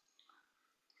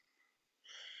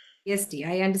 Yes, dear,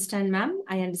 I understand, ma'am.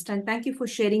 I understand. Thank you for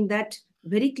sharing that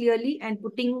very clearly and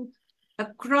putting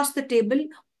across the table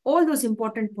all those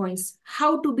important points.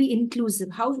 How to be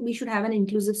inclusive, how we should have an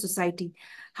inclusive society,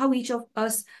 how each of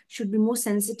us should be more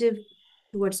sensitive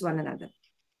towards one another.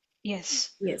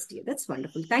 Yes. Yes, dear, that's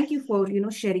wonderful. Thank you for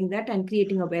sharing that and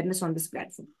creating awareness on this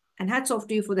platform. And hats off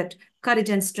to you for that courage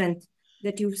and strength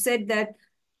that you said that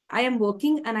I am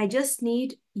working and I just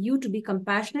need you to be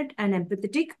compassionate and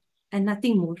empathetic and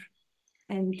nothing more.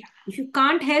 And if you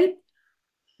can't help,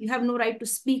 you have no right to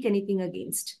speak anything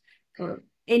against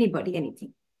anybody,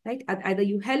 anything, right? Either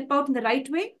you help out in the right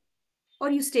way or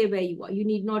you stay where you are. You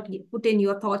need not put in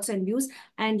your thoughts and views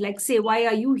and like say, why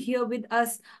are you here with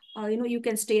us? You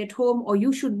can stay at home or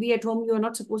you should be at home. You are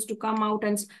not supposed to come out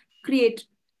and create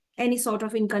any sort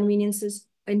of inconvenience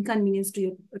to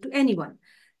you, to anyone.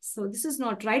 So this is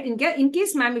not right. In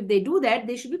case, ma'am, if they do that,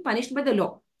 they should be punished by the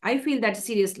law. I feel that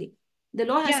seriously. The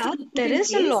law has to Yeah, be put there in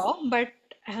is a place. law, but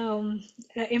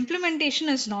implementation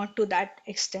is not to that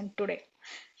extent today.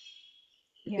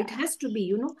 It Yeah. has to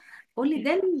be, only Yeah.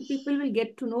 then people will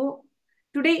get to know.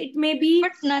 Today, it may be.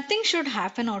 But nothing should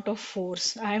happen out of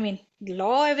force. I mean,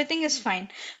 law, everything is fine,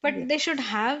 Yeah. but they should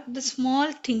have the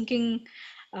small thinking,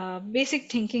 basic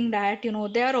thinking that,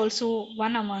 they are also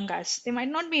one among us. They might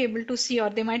not be able to see, or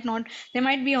they might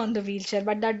be on the wheelchair,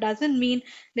 but that doesn't mean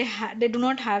they do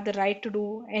not have the right to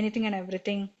do anything and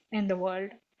everything in the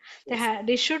world. Yes.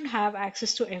 They should have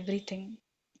access to everything.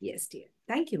 Yes, dear.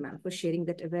 Thank you, ma'am, for sharing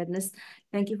that awareness.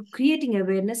 Thank you for creating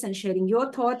awareness and sharing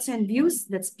your thoughts and views.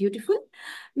 That's beautiful.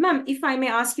 Ma'am, if I may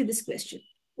ask you this question,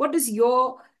 what is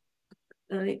your,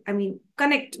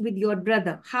 connect with your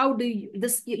brother? How do you,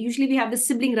 this, usually we have the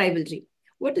sibling rivalry.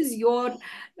 What is your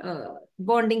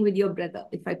bonding with your brother,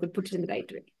 if I could put it in the right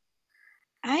way?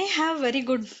 I have very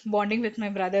good bonding with my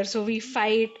brother. So we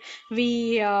fight,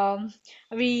 we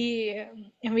we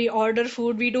we order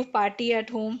food, we do party at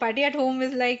home. Party at home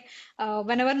is like,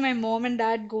 whenever my mom and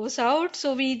dad goes out,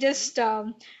 so we just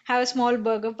have a small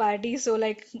burger party. So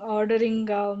like ordering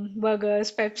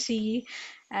burgers, Pepsi,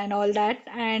 and all that,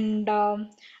 and uh,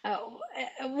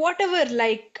 whatever.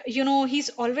 Like, he's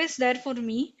always there for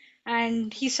me,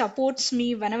 and he supports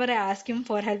me whenever I ask him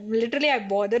for help. Literally, I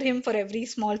bother him for every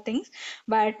small thing,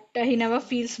 but he never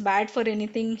feels bad for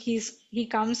anything. He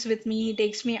comes with me, he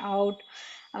takes me out.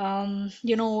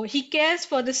 He cares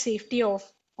for the safety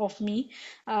of me.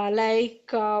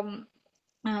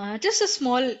 Just a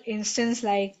small instance,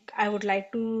 like I would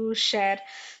like to share.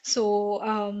 So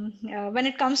when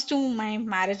it comes to my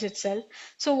marriage itself,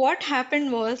 so what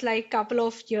happened was, like couple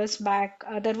of years back,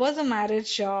 there was a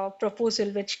marriage proposal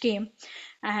which came,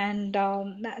 and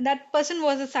that person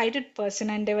was a sighted person,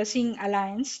 and they were seeing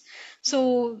alliance.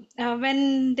 So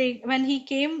when he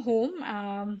came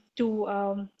home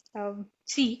to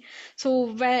see,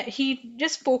 so where he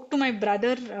just spoke to my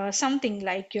brother something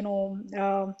like,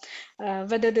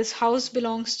 whether this house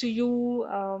belongs to you.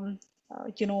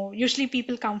 Usually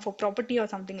people come for property or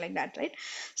something like that, right?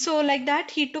 So like that,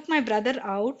 he took my brother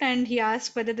out and he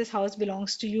asked whether this house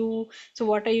belongs to you. So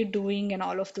what are you doing and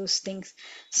all of those things.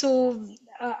 So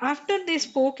after they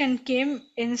spoke and came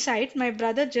inside, my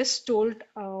brother just told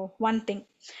one thing: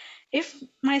 if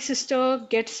my sister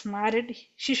gets married,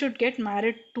 she should get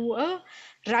married to a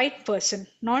right person,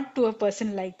 not to a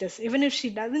person like this. Even if she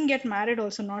doesn't get married,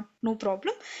 also not no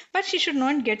problem, but she should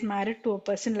not get married to a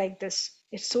person like this.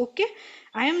 It's okay.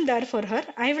 I am there for her.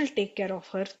 I will take care of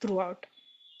her throughout.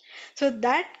 So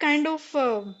that kind of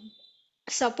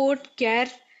support,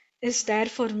 care is there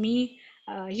for me.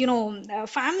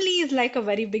 Family is like a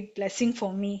very big blessing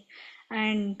for me,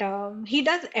 and he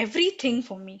does everything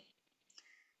for me.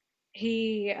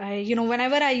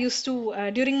 Whenever I used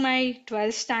to, during my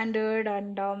 12th standard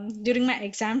and during my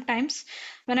exam times,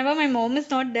 whenever my mom is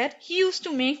not there, he used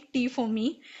to make tea for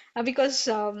me because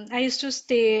I used to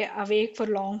stay awake for a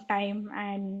long time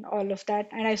and all of that,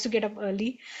 and I used to get up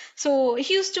early. So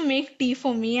he used to make tea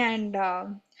for me, and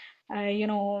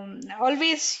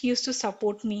always he used to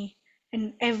support me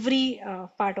in every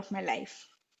part of my life.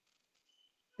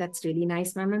 That's really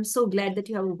nice, ma'am. I'm so glad that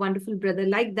you have a wonderful brother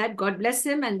like that. God bless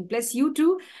him and bless you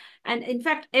too. And in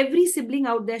fact, every sibling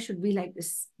out there should be like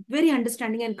this, very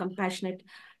understanding and compassionate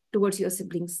towards your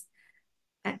siblings.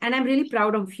 And I'm really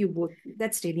proud of you both.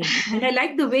 That's really nice. And I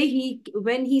like the way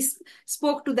when he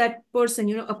spoke to that person,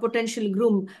 a potential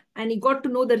groom, and he got to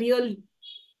know the real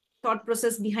thought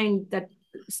process behind that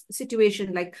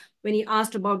situation. Like when he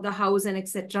asked about the house and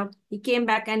etc., he came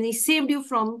back and he saved you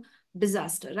from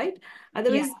disaster, right? Yeah.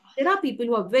 Otherwise, there are people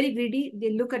who are very greedy.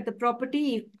 They look at the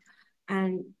property,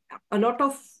 and a lot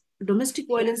of domestic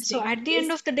Yeah, violence so takes at the end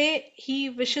place. of the day, he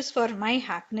wishes for my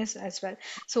happiness as well.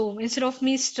 So instead of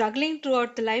me struggling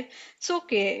throughout the life, it's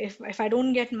okay. If I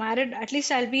don't get married, at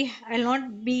least I'll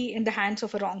not be in the hands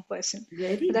of a wrong person.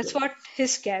 Very That's good. what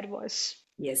his care was.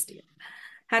 Yes, dear.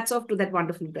 Hats off to that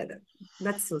wonderful brother.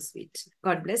 That's so sweet.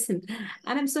 God bless him.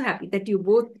 And I'm so happy that you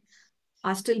both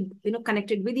are still,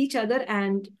 connected with each other,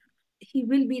 and he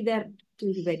will be there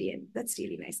till the very end. That's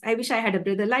really nice. I wish I had a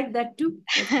brother like that too.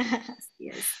 That's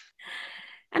yes.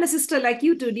 And a sister like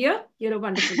you too, dear. You're a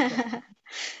wonderful person.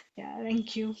 Yeah,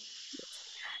 thank you.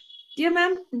 Dear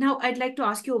ma'am, now I'd like to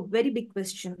ask you a very big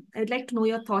question. I'd like to know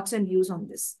your thoughts and views on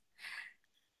this.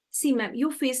 See, ma'am,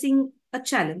 you're facing a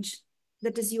challenge,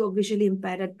 that is, you are visually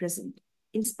impaired at present.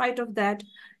 In spite of that,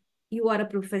 you are a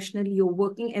professional, you're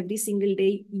working every single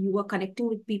day, you are connecting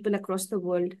with people across the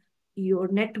world, you're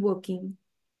networking,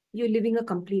 you're living a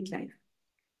complete life.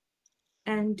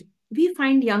 And we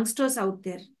find youngsters out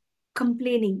there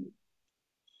complaining.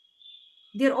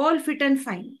 They're all fit and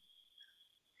fine.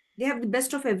 They have the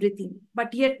best of everything,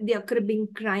 but yet they are cribbing,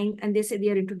 crying, and they say they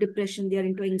are into depression, they are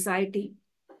into anxiety,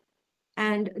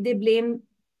 and they blame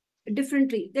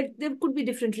differently. There could be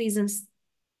different reasons.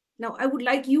 Now, I would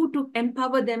like you to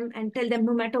empower them and tell them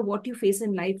no matter what you face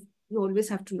in life, you always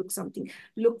have to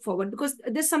look forward, because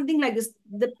there's something like this.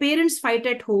 The parents fight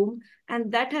at home,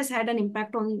 and that has had an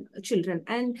impact on children.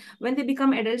 And when they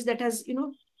become adults, that has,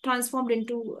 transformed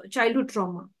into childhood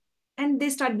trauma. And they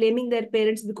start blaming their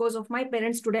parents because of my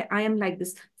parents today, I am like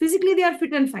this. Physically, they are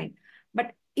fit and fine.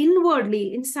 But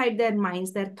inwardly, inside their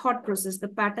minds, their thought process, the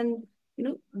pattern,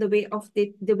 the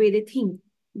way they think,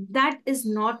 that is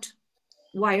not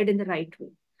wired in the right way.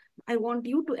 I want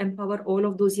you to empower all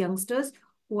of those youngsters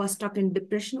who are stuck in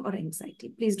depression or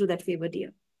anxiety. Please do that favor,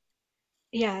 dear.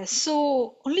 Yeah,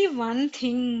 so only one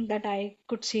thing that I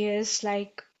could say is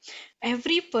like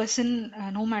every person,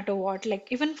 no matter what, like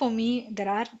even for me, there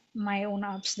are my own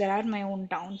ups, there are my own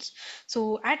downs.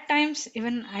 So at times,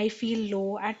 even I feel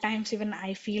low, at times, even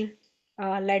I feel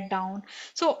let down.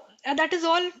 So that is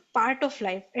all part of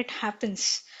life, it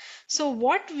happens. So,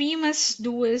 what we must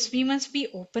do is we must be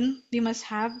open, we must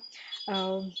have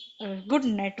uh, a good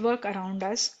network around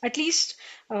us, at least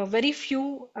a very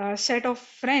few set of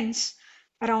friends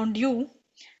around you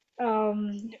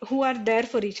who are there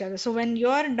for each other. So when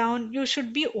you're down, you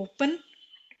should be open,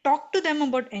 talk to them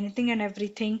about anything and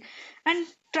everything, and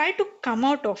try to come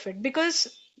out of it because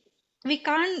we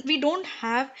don't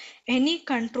have any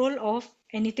control of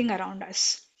anything around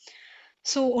us.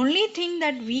 So only thing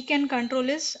that we can control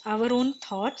is our own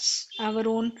thoughts, our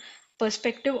own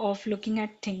perspective of looking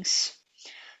at things.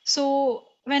 So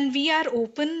when we are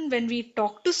open, when we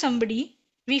talk to somebody,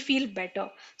 we feel better.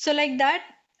 So like that,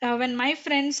 when my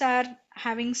friends are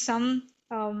having some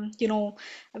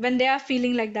when they are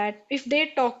feeling like that, if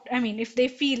they talk, I mean, if they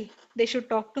feel they should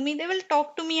talk to me, they will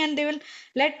talk to me and they will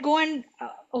let go and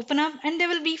open up, and they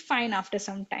will be fine after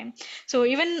some time. So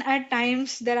even at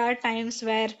times, there are times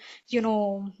where you know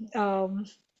um,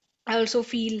 I also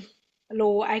feel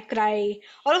low, I cry.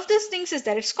 All of these things is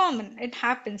there. It's common. It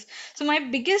happens. So my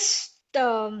biggest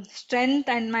strength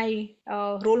and my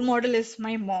role model is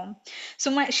my mom. So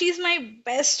she's my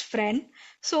best friend.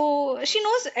 So she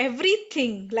knows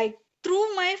everything. Like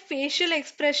through my facial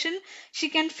expression, she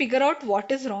can figure out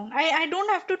what is wrong. I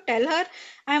don't have to tell her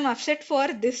I'm upset for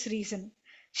this reason.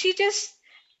 She just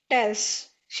tells,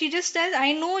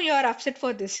 I know you're upset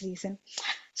for this reason.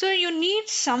 So you need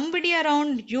somebody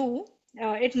around you.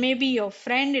 It may be your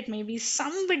friend, it may be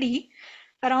somebody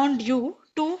around you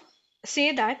to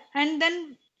say that. And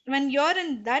then when you're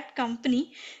in that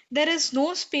company, there is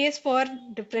no space for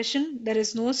depression, there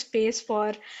is no space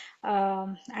for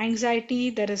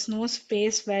anxiety, there is no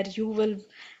space where you will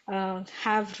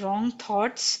have wrong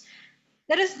thoughts.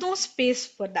 There is no space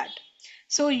for that.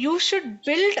 So you should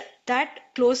build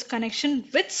that close connection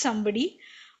with somebody,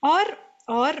 or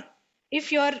or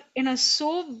if you're in a so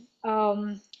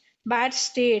bad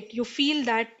state, you feel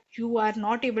that you are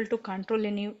not able to control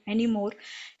anymore,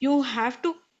 you have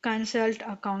to consult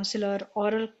a counselor or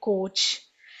a coach,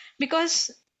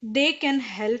 because they can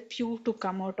help you to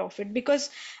come out of it. Because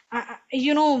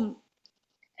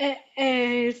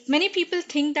many people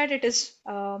think that it is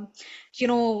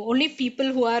only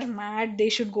people who are mad, they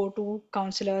should go to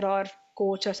counselor or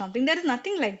coach or something. There is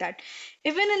nothing like that.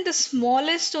 Even in the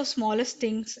smallest of smallest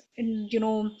things,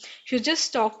 you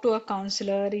just talk to a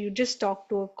counselor, you just talk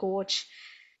to a coach,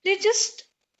 they just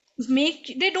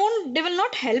they will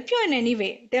not help you in any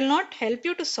way, they'll not help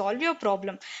you to solve your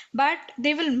problem, but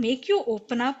they will make you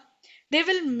open up, they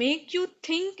will make you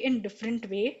think in different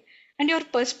way, and your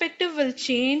perspective will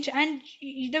change, and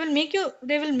they will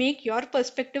make your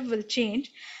perspective will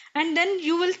change. And then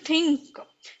you will think,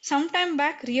 sometime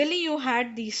back really you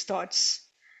had these thoughts,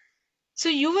 so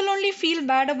you will only feel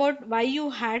bad about why you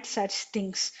had such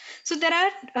things. So there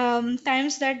are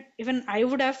times that even I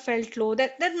would have felt low.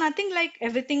 That there's nothing like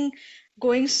everything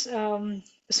going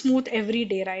smooth every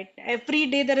day, right? Every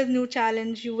day there is new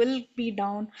challenge. You will be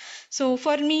down. So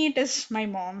for me, it is my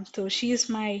mom. So she is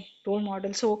my role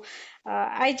model. So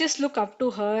I just look up to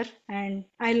her, and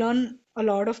I learn a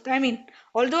lot of. I mean,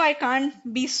 although I can't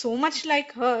be so much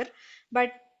like her,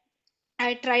 but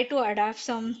I try to adapt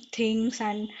some things,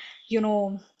 and you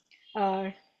know,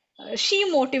 uh,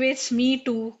 she motivates me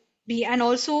to be. And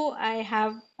also, I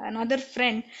have another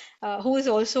friend who is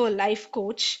also a life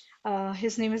coach.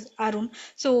 His name is Arun.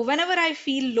 So whenever I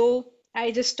feel low,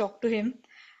 I just talk to him,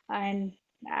 and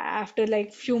after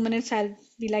like few minutes, I'll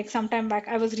be like, sometime back,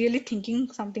 I was really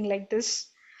thinking something like this.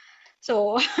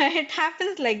 So it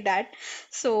happens like that.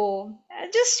 So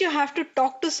just you have to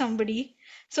talk to somebody.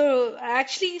 So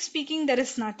actually speaking, there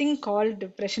is nothing called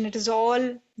depression. It is all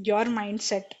your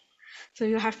mindset. So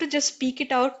you have to just speak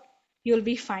it out. You'll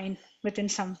be fine within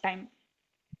some time.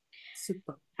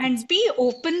 Super. That's And be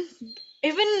open.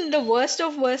 Even the worst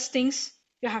of worst things,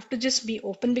 you have to just be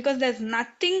open, because there's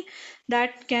nothing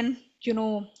that can,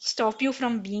 stop you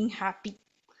from being happy.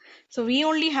 So we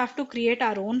only have to create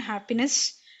our own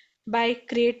happiness by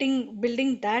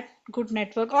building that good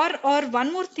network. Or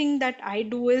one more thing that I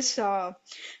do is,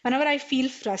 whenever I feel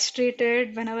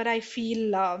frustrated, whenever I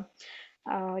feel,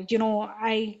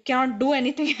 I cannot do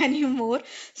anything anymore.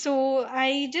 So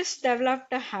I just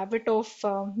developed a habit of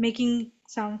making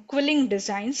some quilling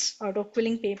designs out of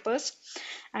quilling papers.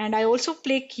 And I also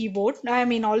play keyboard. I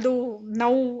mean, although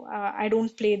now I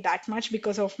don't play that much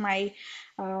because of my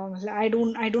I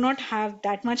do not have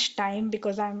that much time,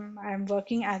 because I'm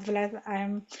working, as well as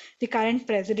I'm the current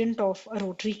president of a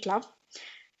Rotary Club,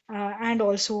 and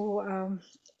also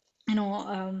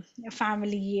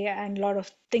family and a lot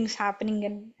of things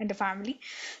happening in the family.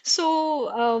 So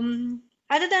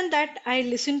other than that, I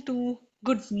listen to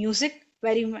good music.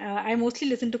 I mostly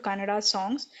listen to Kannada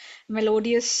songs,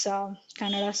 melodious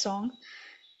Kannada songs,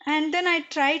 and then I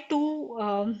try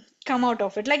to come out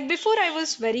of it. Like before, I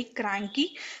was very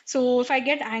cranky, so if I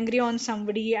get angry on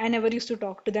somebody, I never used to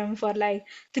talk to them for like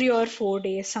 3 or 4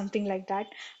 days, something like that.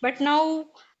 But now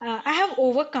I have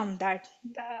overcome that.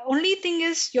 The only thing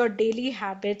is your daily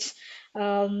habits,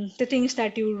 the things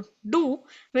that you do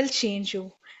will change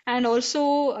you. And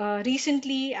also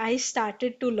recently I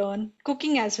started to learn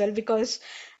cooking as well, because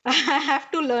I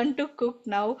have to learn to cook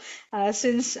now,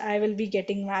 since I will be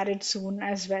getting married soon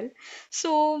as well.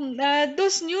 So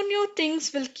those new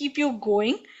things will keep you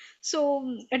going.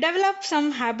 So develop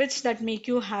some habits that make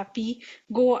you happy.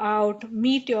 Go out,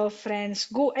 meet your friends.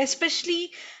 Go,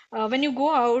 especially when you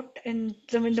go out in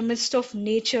the midst of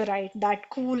nature, right? That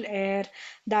cool air,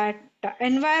 that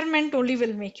environment only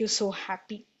will make you so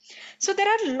happy. So there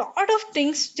are a lot of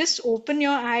things. Just open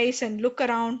your eyes and look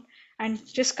around and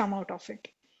just come out of it.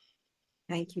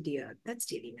 Thank you, dear.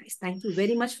 That's really nice. Thank you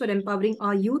very much for empowering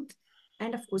our youth.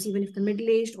 And of course, even if the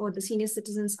middle-aged or the senior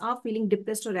citizens are feeling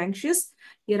depressed or anxious,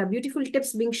 here are beautiful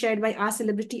tips being shared by our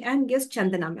celebrity and guest,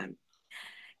 Chandana ma'am.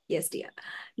 Yes, dear.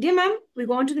 Dear ma'am, we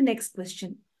go on to the next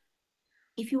question.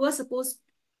 If you were supposed,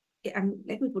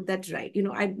 let me put that right.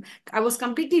 I was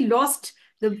completely lost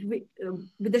with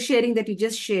the sharing that you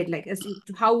just shared, like as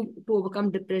to how to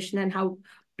overcome depression and how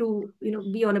to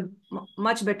be on a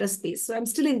much better space. So I'm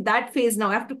still in that phase now.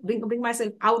 I have to bring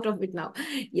myself out of it now.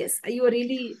 Yes, you were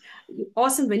really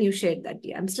awesome when you shared that.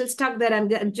 Yeah, I'm still stuck there.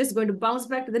 I'm just going to bounce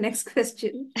back to the next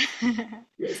question.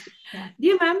 Yes, Yeah.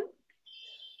 dear ma'am,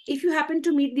 if you happen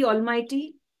to meet the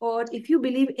Almighty, or if you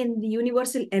believe in the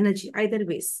universal energy, either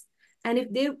ways, and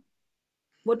if they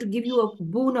were to give you a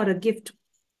boon or a gift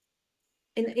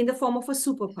in the form of a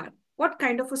superpower, what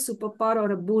kind of a superpower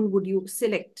or a boon would you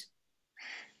select?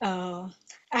 Uh,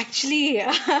 Actually,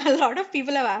 a lot of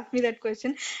people have asked me that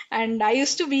question, and I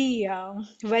used to be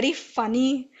very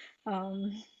funny.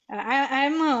 Um,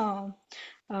 I'm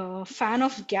a fan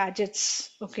of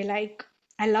gadgets. Okay, like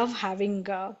I love having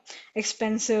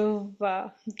expensive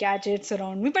gadgets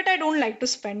around me, but I don't like to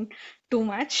spend too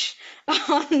much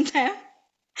on them.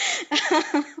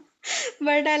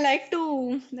 But I like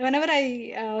to, whenever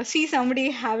I see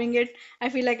somebody having it, I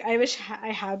feel like I wish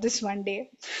I have this one day.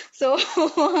 So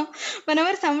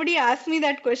whenever somebody asks me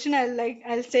that question,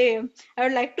 I'll say I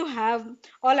would like to have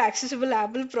all accessible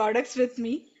Apple products with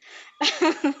me.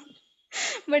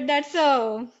 But that's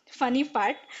a funny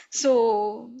part.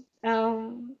 So,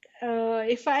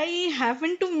 if I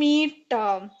happen to meet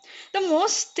the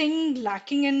most thing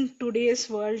lacking in today's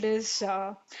world is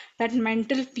that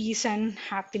mental peace and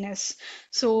happiness.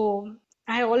 So,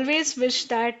 I always wish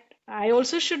that I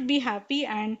also should be happy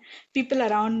and people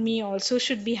around me also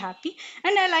should be happy.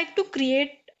 And I like to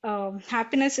create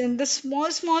happiness in the small,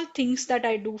 small things that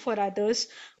I do for others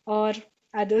or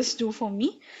others do for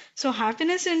me. So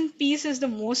happiness and peace is the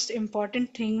most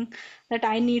important thing that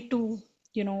I need to,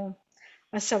 you know,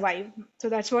 survive. So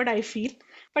that's what I feel.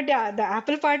 But yeah, the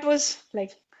Apple part was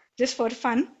like just for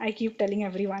fun. I keep telling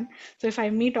everyone. So if I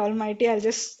meet Almighty, I'll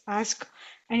just ask,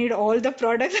 I need all the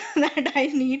products that I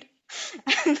need.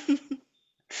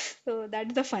 So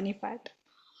that's the funny part.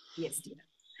 Yes, dear.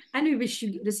 And we wish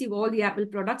you receive all the Apple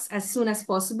products as soon as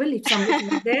possible. If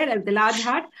somebody's out there with a large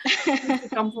heart, please do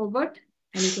come forward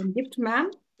and you can gift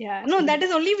ma'am. Yeah, no, that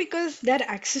is only because they're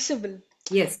accessible.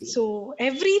 Yes, dear. So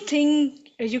everything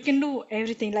you can do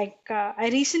everything. Like I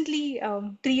recently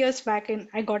 3 years back, and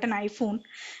I got an iPhone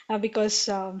because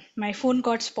my phone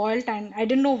got spoiled and I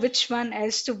didn't know which one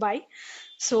else to buy.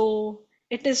 So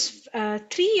it is 3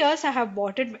 years I have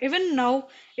bought it. Even now,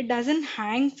 it doesn't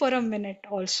hang for a minute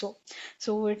also.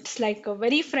 So it's like a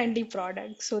very friendly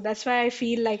product. So that's why I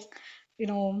feel like,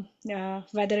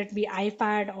 whether it be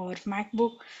iPad or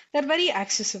MacBook, they're very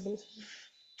accessible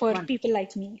for One. people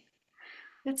like me.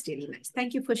 That's really nice.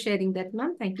 Thank you for sharing that,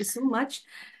 ma'am. Thank you so much.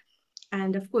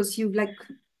 And of course, you've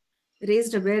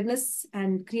raised awareness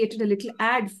and created a little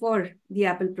ad for the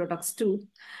Apple products too.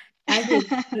 I hope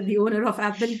that the owner of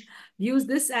Apple views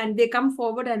this and they come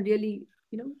forward and really,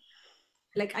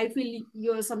 like I feel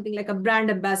you're something like a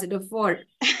brand ambassador for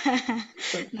Nothing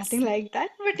products. like that,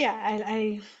 but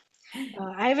yeah,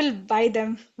 I will buy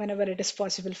them whenever it is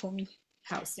possible for me.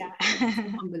 How sweet. That's Yeah. so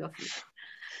humble of you.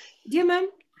 Dear ma'am,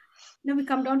 now we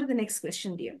come down to the next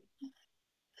question, dear.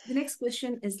 The next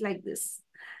question is like this.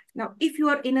 Now, if you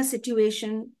are in a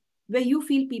situation where you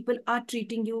feel people are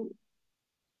treating you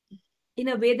in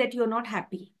a way that you're not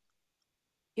happy,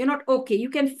 you're not okay, you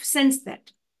can sense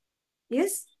that.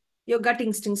 Yes? Your gut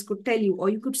instincts could tell you, or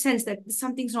you could sense that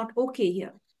something's not okay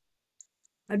here.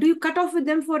 Do you cut off with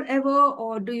them forever,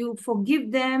 or do you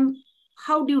forgive them?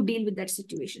 How do you deal with that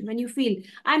situation when you feel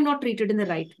I'm not treated in the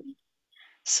right way?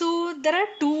 So there are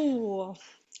two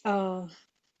uh,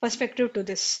 perspective to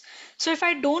this. So if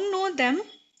I don't know them,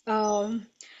 um,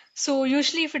 so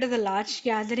usually if it is a large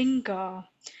gathering,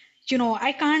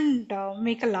 I can't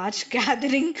make a large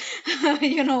gathering,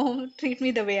 treat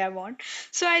me the way I want.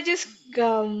 So I just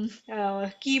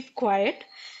keep quiet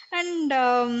and,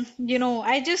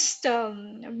 I just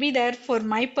be there for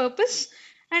my purpose.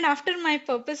 And after my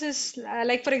purpose is,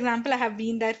 like, for example, I have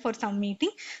been there for some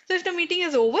meeting. So if the meeting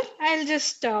is over, I'll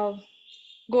just go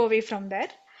away from there.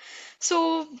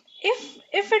 So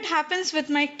if it happens with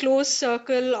my close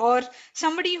circle or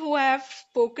somebody who I have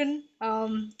spoken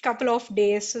couple of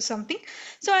days or something,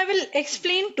 so I will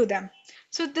explain to them.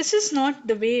 So this is not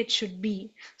the way it should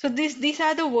be. So these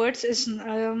are the words is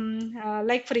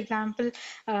like for example,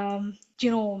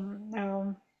 you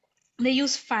know. They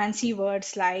use fancy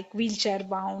words like wheelchair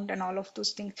bound and all of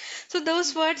those things. So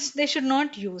those words they should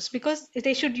not use, because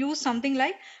they should use something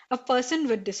like a person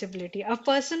with disability, a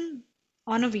person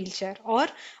on a wheelchair, or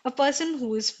a person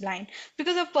who is blind,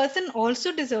 because a person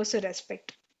also deserves a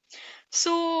respect.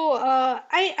 So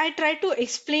I try to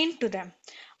explain to them.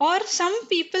 Or some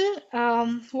people,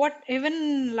 what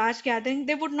even large gathering,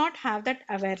 they would not have that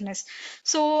awareness.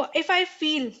 So if I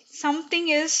feel something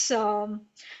is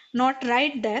not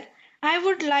right there, I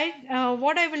would like,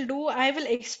 what I will do, I will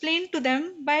explain to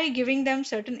them by giving them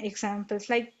certain examples.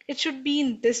 Like it should be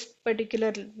in this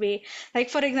particular way.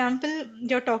 Like for example,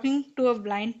 you're talking to a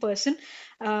blind person.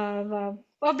 A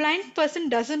blind person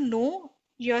doesn't know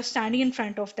you're standing in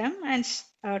front of them and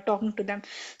talking to them.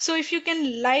 So if you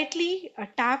can lightly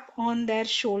tap on their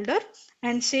shoulder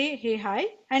and say, hey, hi,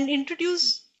 and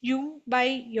introduce you by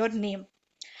your name.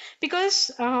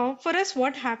 Because for us,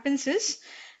 what happens is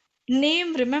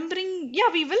name remembering, yeah,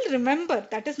 we will remember.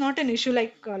 That is not an issue.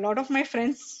 Like a lot of my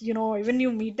friends, even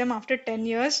you meet them after 10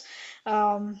 years, they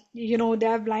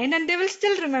are blind and they will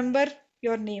still remember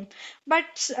your name.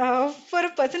 But for a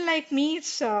person like me,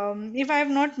 if I have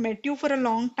not met you for a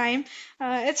long time,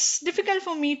 it's difficult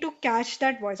for me to catch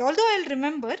that voice. Although I'll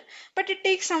remember, but it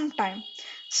takes some time.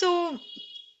 So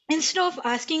instead of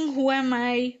asking who am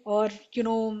I, or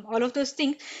all of those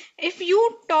things, if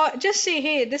you just say,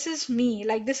 hey, this is me,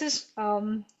 like this is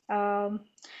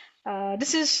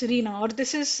Rina, or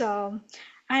this is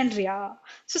Andrea.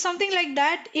 So something like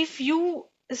that, if you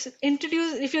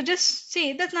introduce, if you just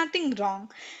say, there's nothing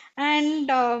wrong. And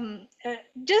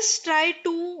just try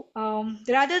to,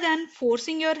 rather than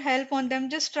forcing your help on them,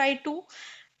 just try to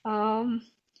um,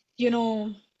 you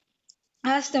know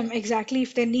ask them exactly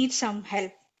if they need some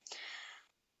help.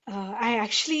 I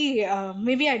actually,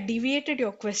 maybe I deviated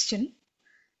your question.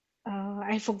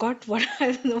 I forgot what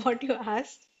what you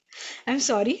asked. I'm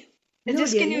sorry. No,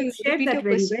 Just dear, can you you shared repeat that your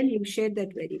very question? well. You shared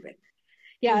that very well.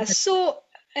 Yeah. But So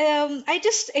I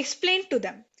just explained to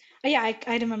them. Yeah,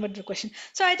 I remembered the question.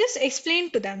 So I just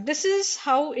explained to them. This is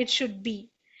how it should be.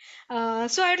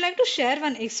 So I'd like to share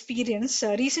one experience.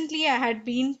 Recently, I had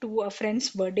been to a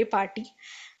friend's birthday party,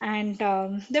 and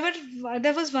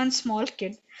there was one small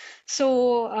kid.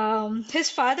 So his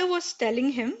father was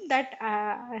telling him that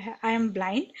I am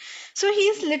blind. So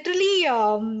he's literally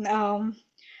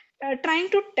trying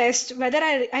to test whether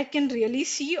I can really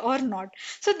see or not.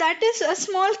 So that is a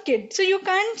small kid. So you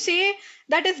can't say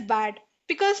that is bad,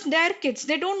 because they are kids.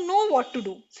 They don't know what to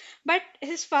do. But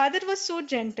his father was so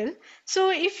gentle. So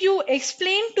if you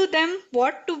explain to them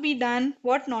what to be done,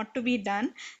 what not to be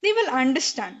done, they will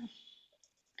understand.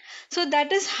 So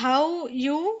that is how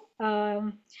you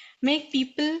make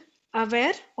people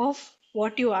aware of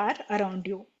what you are around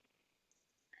you.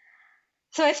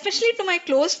 So especially to my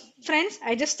close friends,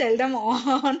 I just tell them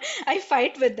on. I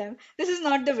fight with them. This is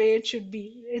not the way it should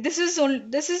be. This is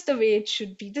the way it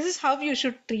should be. This is how you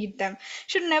should treat them.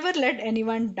 Should never let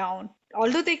anyone down.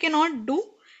 Although they cannot do,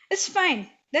 it's fine.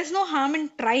 There's no harm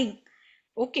in trying.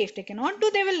 Okay, if they cannot do,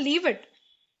 they will leave it.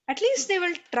 At least they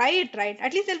will try it, right?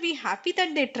 At least they'll be happy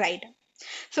that they tried.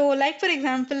 So, like for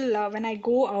example, when I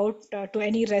go out to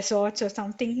any resorts or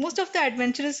something, most of the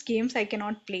adventurous games I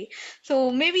cannot play.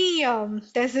 So maybe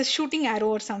there's this shooting arrow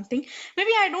or something.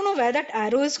 Maybe I don't know where that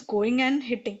arrow is going and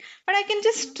hitting, but I can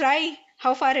just try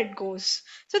how far it goes.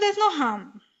 So there's no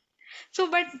harm. So,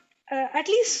 but at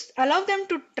least allow them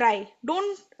to try.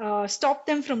 Don't stop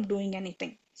them from doing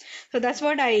anything. So that's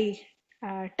what I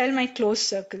tell my close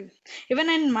circle. Even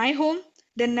in my home,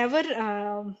 they never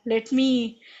let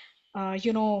me,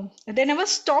 they never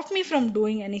stop me from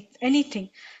doing anything.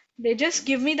 They just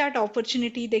give me that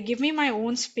opportunity. They give me my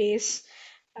own space.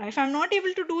 If I'm not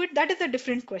able to do it, that is a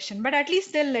different question. But at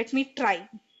least they'll let me try.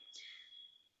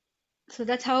 So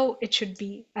that's how it should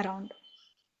be around.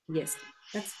 yes,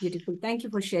 that's beautiful. Thank you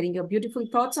for sharing your beautiful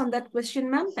thoughts on that question,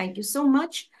 ma'am. Thank you so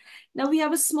much. Now we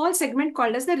have a small segment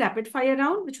called as the rapid fire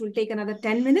round, which will take another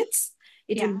 10 minutes.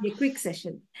 It will Yeah. be a quick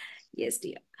session. Yes,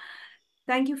 dear.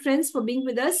 Thank you, friends, for being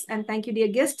with us. And thank you, dear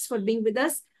guests, for being with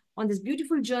us on this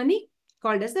beautiful journey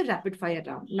called as the rapid fire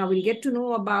round. Now we'll get to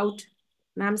know about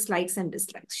ma'am's likes and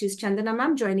dislikes. She's Chandana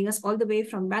ma'am, joining us all the way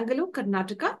from Bangalore,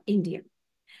 Karnataka, India.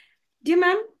 Dear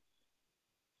ma'am,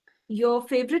 your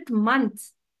favorite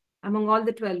month among all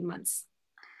the 12 months?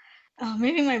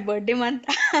 Maybe my birthday month,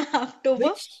 October.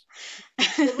 Which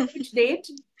October, which date?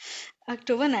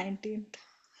 October 19th.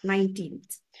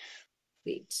 19th.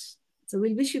 Great. So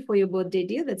we'll wish you for your birthday,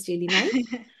 dear. That's really nice.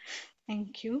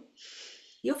 Thank you.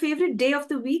 Your favorite day of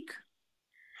the week?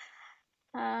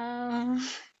 Uh,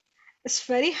 it's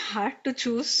very hard to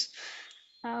choose.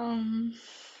 Um,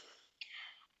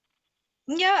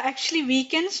 yeah, actually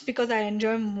weekends because I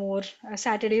enjoy more.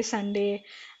 Saturday, Sunday.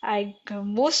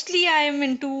 Mostly I am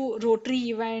into Rotary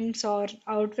events or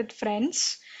out with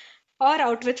friends or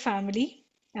out with family.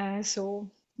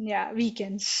 So yeah,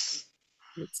 weekends.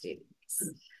 That's really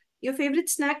nice. Your favorite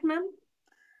snack, ma'am?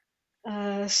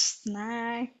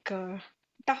 Snack.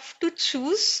 Tough to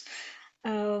choose.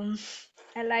 Um,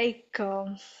 I like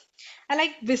um, I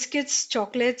like biscuits,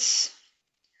 chocolates.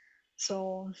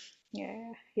 So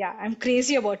yeah, I'm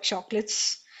crazy about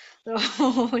chocolates. So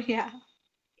yeah.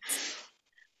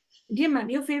 Dear ma'am,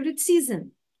 your favorite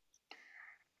season?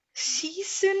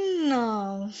 Season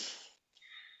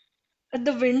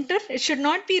the winter. It should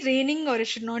not be raining or it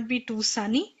should not be too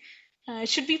sunny. It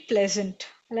should be pleasant.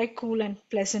 I like cool and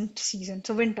pleasant season.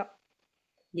 So winter.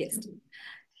 Yes.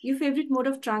 Your favorite mode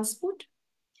of transport?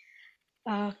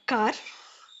 Car.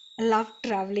 I love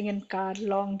traveling in car,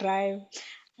 long drive,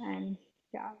 and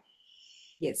yeah,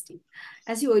 Yes, dear.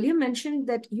 As you earlier mentioned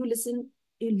that you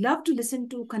love to listen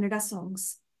to Kannada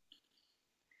songs.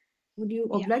 Would you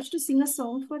yeah. oblige to sing a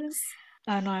song for us?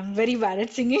 No, I'm very bad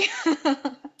at singing.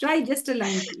 Try just a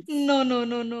line, please. No, no,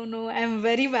 no, no, no. I'm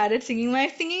very bad at singing. My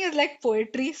singing is like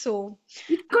poetry, so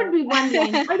It could uh, be one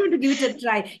line. Why don't you give it a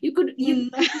try? mm, You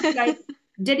could like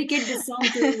dedicate this song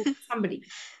to somebody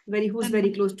who's very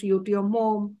and- close to your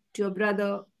mom, to your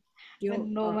brother, to your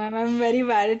no, ma'am, I'm very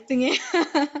bad at singing.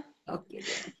 okay,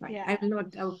 there, fine. I Yeah. will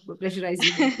not pressurize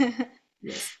you more.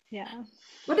 Yes. Yeah.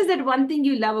 What is that one thing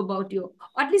you love about you?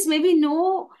 Or at least maybe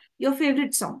know your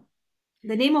favorite song,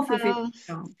 the name of your favorite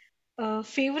Um, song.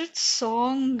 Favorite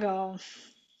song.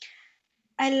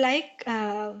 I like.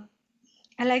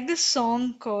 I like this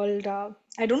song called.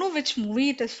 I don't know which movie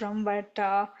it is from, but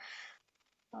I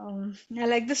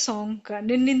like the song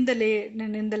Ninnindale,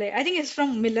 Ninnindale. I think it's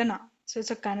from Milana. So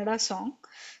it's a Kannada song.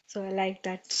 So I like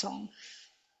that song.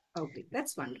 Okay,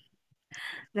 that's wonderful.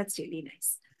 That's really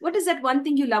nice. What is that one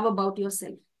thing you love about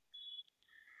yourself?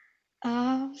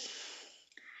 Uh,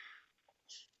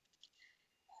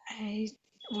 I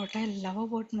what I love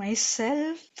about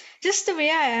myself, just the way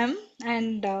I am,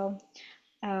 and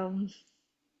um,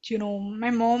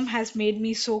 my mom has made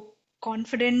me so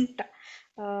confident.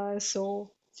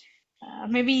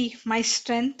 Maybe my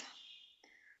strength.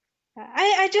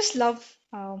 I just love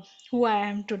who I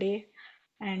am today,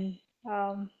 and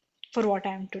um, for what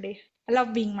I am today. I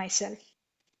love being myself.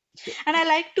 And I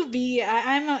like to be.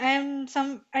 I'm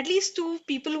some at least two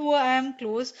people who I am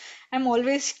close. I'm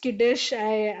always kiddish.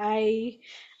 I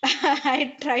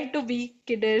I try to be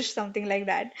kiddish, something like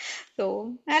that.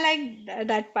 So I like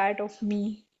that part of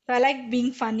me. So I like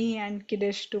being funny and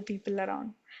kiddish to people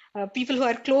around, people who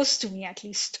are close to me at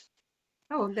least.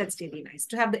 Oh, that's really nice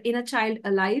to have the inner child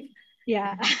alive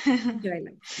Yeah. and enjoy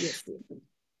life. Yes, dear.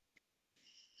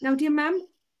 Now, dear ma'am,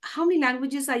 how many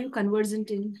languages are you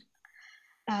conversant in?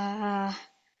 uh,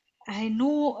 I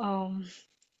know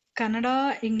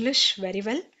Kannada, English very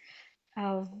well.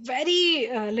 Very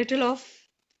little of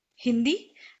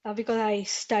Hindi because I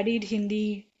studied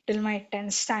Hindi till my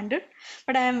 10th standard,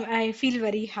 but I feel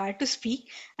very hard to speak,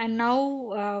 and now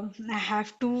I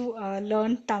have to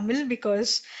learn Tamil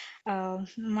because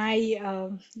my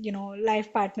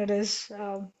life partner is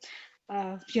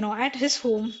at his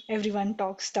home everyone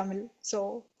talks Tamil,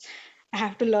 so I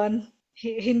have to learn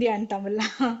Hindi and Tamil,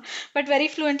 but very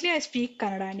fluently I speak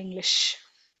Kannada and English.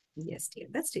 Yes, dear,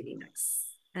 that's really nice.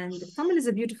 And Tamil is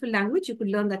a beautiful language. You could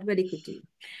learn that very quickly.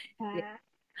 Yeah. Uh,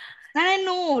 And I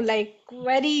know like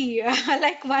very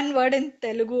like one word in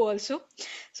Telugu also.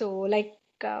 So like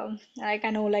I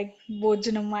know like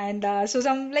Bhojanam and so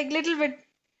some like little bit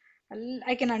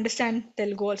I can understand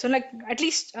Telugu also. Like at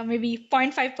least maybe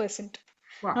 0.5%.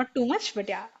 Wow. Not too much, but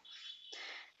yeah.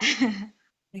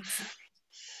 Excellent.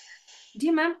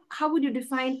 Dear ma'am, how would you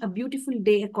define a beautiful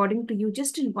day according to you,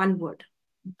 just in one word?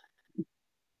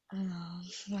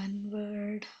 One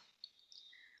word.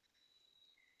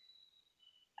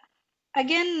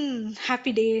 Again,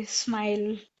 happy day,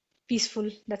 smile, peaceful.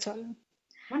 That's all.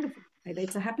 Wonderful. Either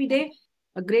it's a happy day,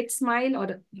 a great smile,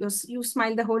 or you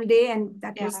smiled the whole day and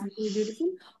that was Yeah, something beautiful.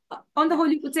 On the yeah.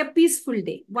 whole, you could say a peaceful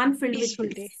day, one filled with Peaceful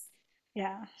day. peace.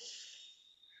 Yeah.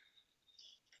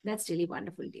 That's really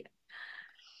wonderful, dear.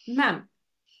 Ma'am,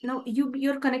 now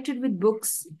you're connected with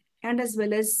books and as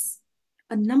well as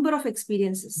a number of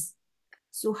experiences.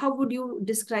 So how would you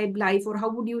describe life, or how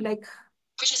would you like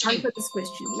answer this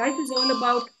question? Life is all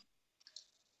about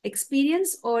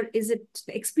experience, or is it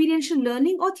experiential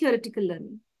learning or theoretical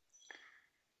learning?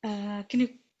 Can you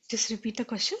just repeat the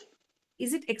question?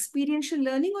 Is it experiential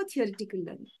learning or theoretical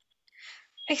learning?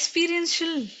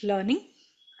 Experiential learning.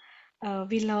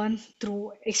 We learn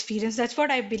through experience. That's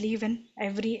what I believe in.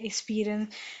 Every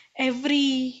experience,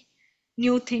 every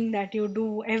new thing that you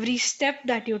do, every step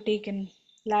that you take in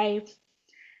life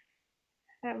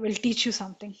will teach you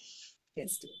something.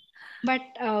 Yes, dear.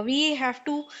 But we have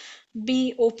to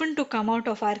be open to come out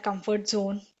of our comfort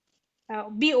zone,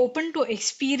 be open to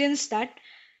experience that.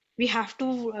 We have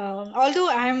to, although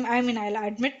I mean, I'll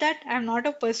admit that I'm not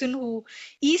a person who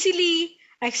easily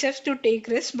accepts to take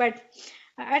risks, but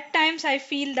at times I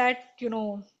feel that,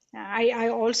 I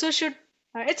also should,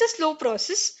 it's a slow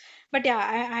process, but yeah,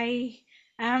 I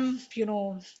am,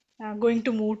 going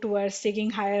to move towards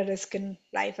taking higher risk in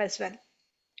life as well.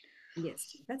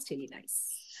 Yes, dear. That's really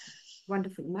nice.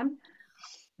 Wonderful, ma'am.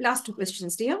 Last two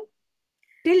questions, dear.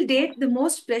 Till date, the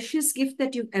most precious gift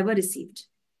that you've ever received?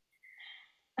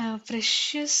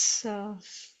 Precious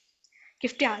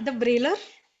gift, yeah, the brailer.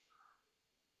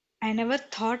 I never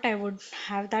thought I would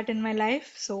have that in my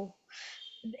life. So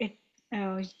it,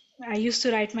 uh, I used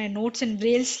to write my notes in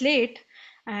braille slate,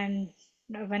 and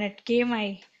when it came,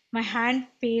 my hand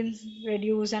pain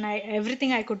reduced, and I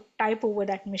everything I could type over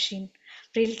that machine,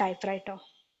 braille typewriter.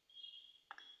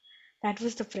 That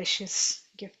was the precious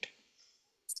gift.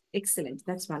 Excellent.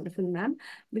 That's wonderful, ma'am.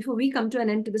 Before we come to an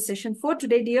end to the session for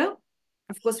today, dear,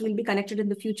 of course, we'll be connected in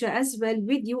the future as well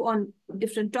with you on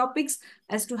different topics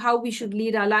as to how we should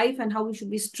lead our life and how we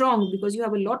should be strong, because you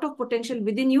have a lot of potential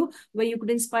within you where you could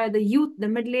inspire the youth, the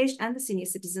middle-aged, and the senior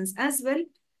citizens as well.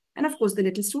 And of course, the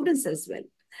little students as well.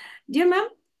 Dear ma'am,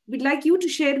 we'd like you to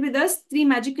share with us 3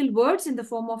 magical words in the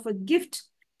form of a gift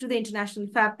to the International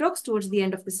Fab Talks towards the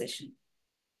end of the session.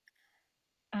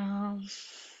 Um,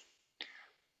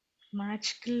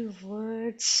 Magical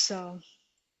words.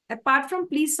 Apart from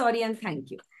please, sorry, and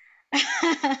thank you.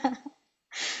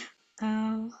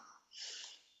 uh,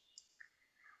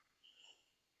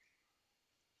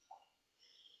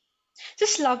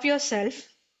 just love yourself.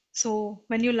 So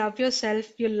when you love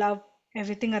yourself, you love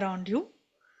everything around you.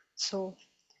 So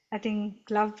I think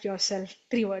love yourself.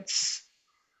 3 words.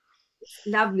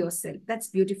 Love yourself. That's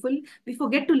beautiful. We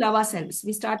forget to love ourselves.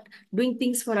 We start doing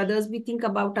things for others. We think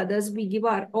about others. We give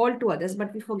our all to others,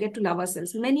 but we forget to love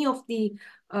ourselves. Many of the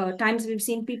times we've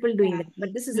seen people doing Yeah. that,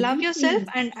 but this is a Love beautiful yourself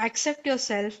message. and accept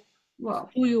yourself Wow.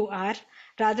 who you are,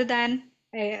 rather than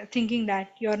thinking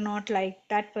that you're not like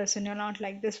that person, you're not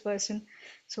like this person.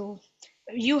 So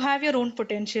you have your own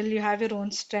potential, you have your own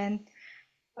strength.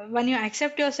 When you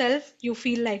accept yourself, you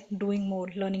feel like doing more,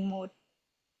 learning more.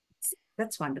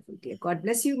 That's wonderful, dear. God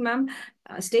bless you, ma'am.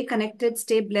 Stay connected,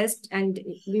 stay blessed, and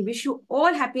we wish you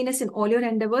all happiness in all your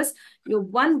endeavors. You're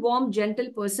one warm, gentle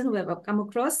person who ever come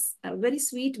across. Very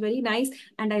sweet, very nice,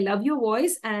 and I love your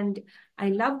voice, and I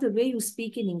love the way you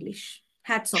speak in English.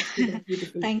 Hats off to that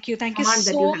beautiful Thank you. Thank you command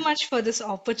that you so have. much for this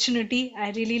opportunity.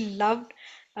 I really loved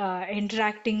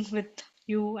interacting with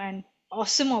you, and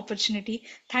awesome opportunity.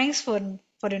 Thanks for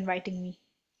inviting me.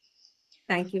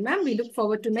 Thank you, ma'am. We look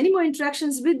forward to many more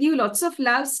interactions with you. Lots of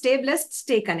love. Stay blessed.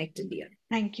 Stay connected, dear.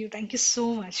 Thank you. Thank you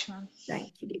so much, ma'am.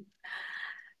 Thank you, dear.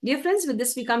 Dear friends, with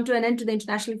this, we come to an end to the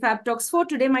International Fab Talks for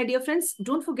today, my dear friends.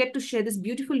 Don't forget to share this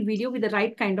beautiful video with the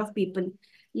right kind of people.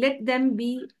 Let them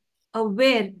be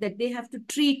aware that they have to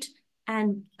treat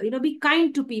and be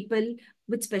kind to people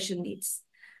with special needs.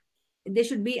 They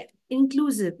should be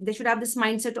inclusive. They should have this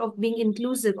mindset of being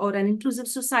inclusive or an inclusive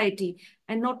society,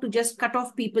 and not to just cut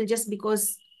off people just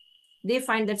because they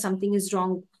find that something is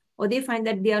wrong, or they find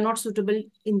that they are not suitable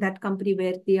in that company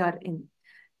where they are in.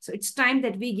 So it's time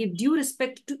that we give due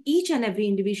respect to each and every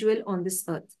individual on this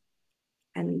earth.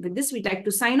 And with this, we'd like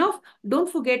to sign off. Don't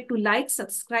forget to like,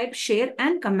 subscribe, share,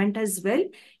 and comment as well.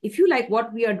 If you like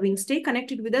what we are doing, stay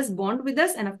connected with us, bond with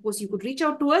us. And of course, you could reach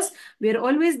out to us. We are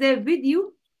always there with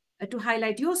you to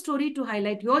highlight your story, to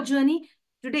highlight your journey.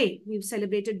 Today, we've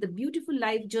celebrated the beautiful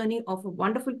life journey of a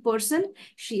wonderful person.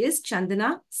 She is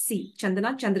Chandana C.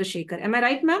 Chandana Chandrashekar. Am I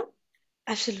right, ma'am?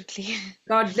 Absolutely.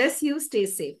 God bless you. Stay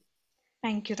safe.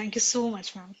 Thank you. Thank you so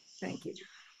much, ma'am. Thank you.